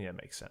 I think that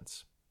makes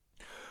sense.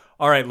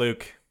 All right,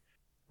 Luke.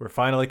 We're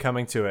finally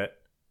coming to it.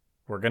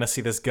 We're going to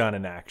see this gun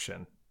in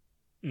action.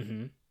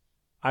 Mm-hmm.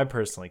 I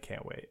personally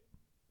can't wait.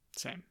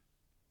 Same.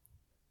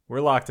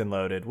 We're locked and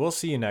loaded. We'll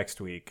see you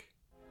next week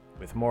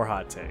with more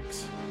hot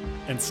takes.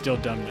 And still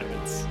dumb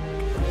nuggets.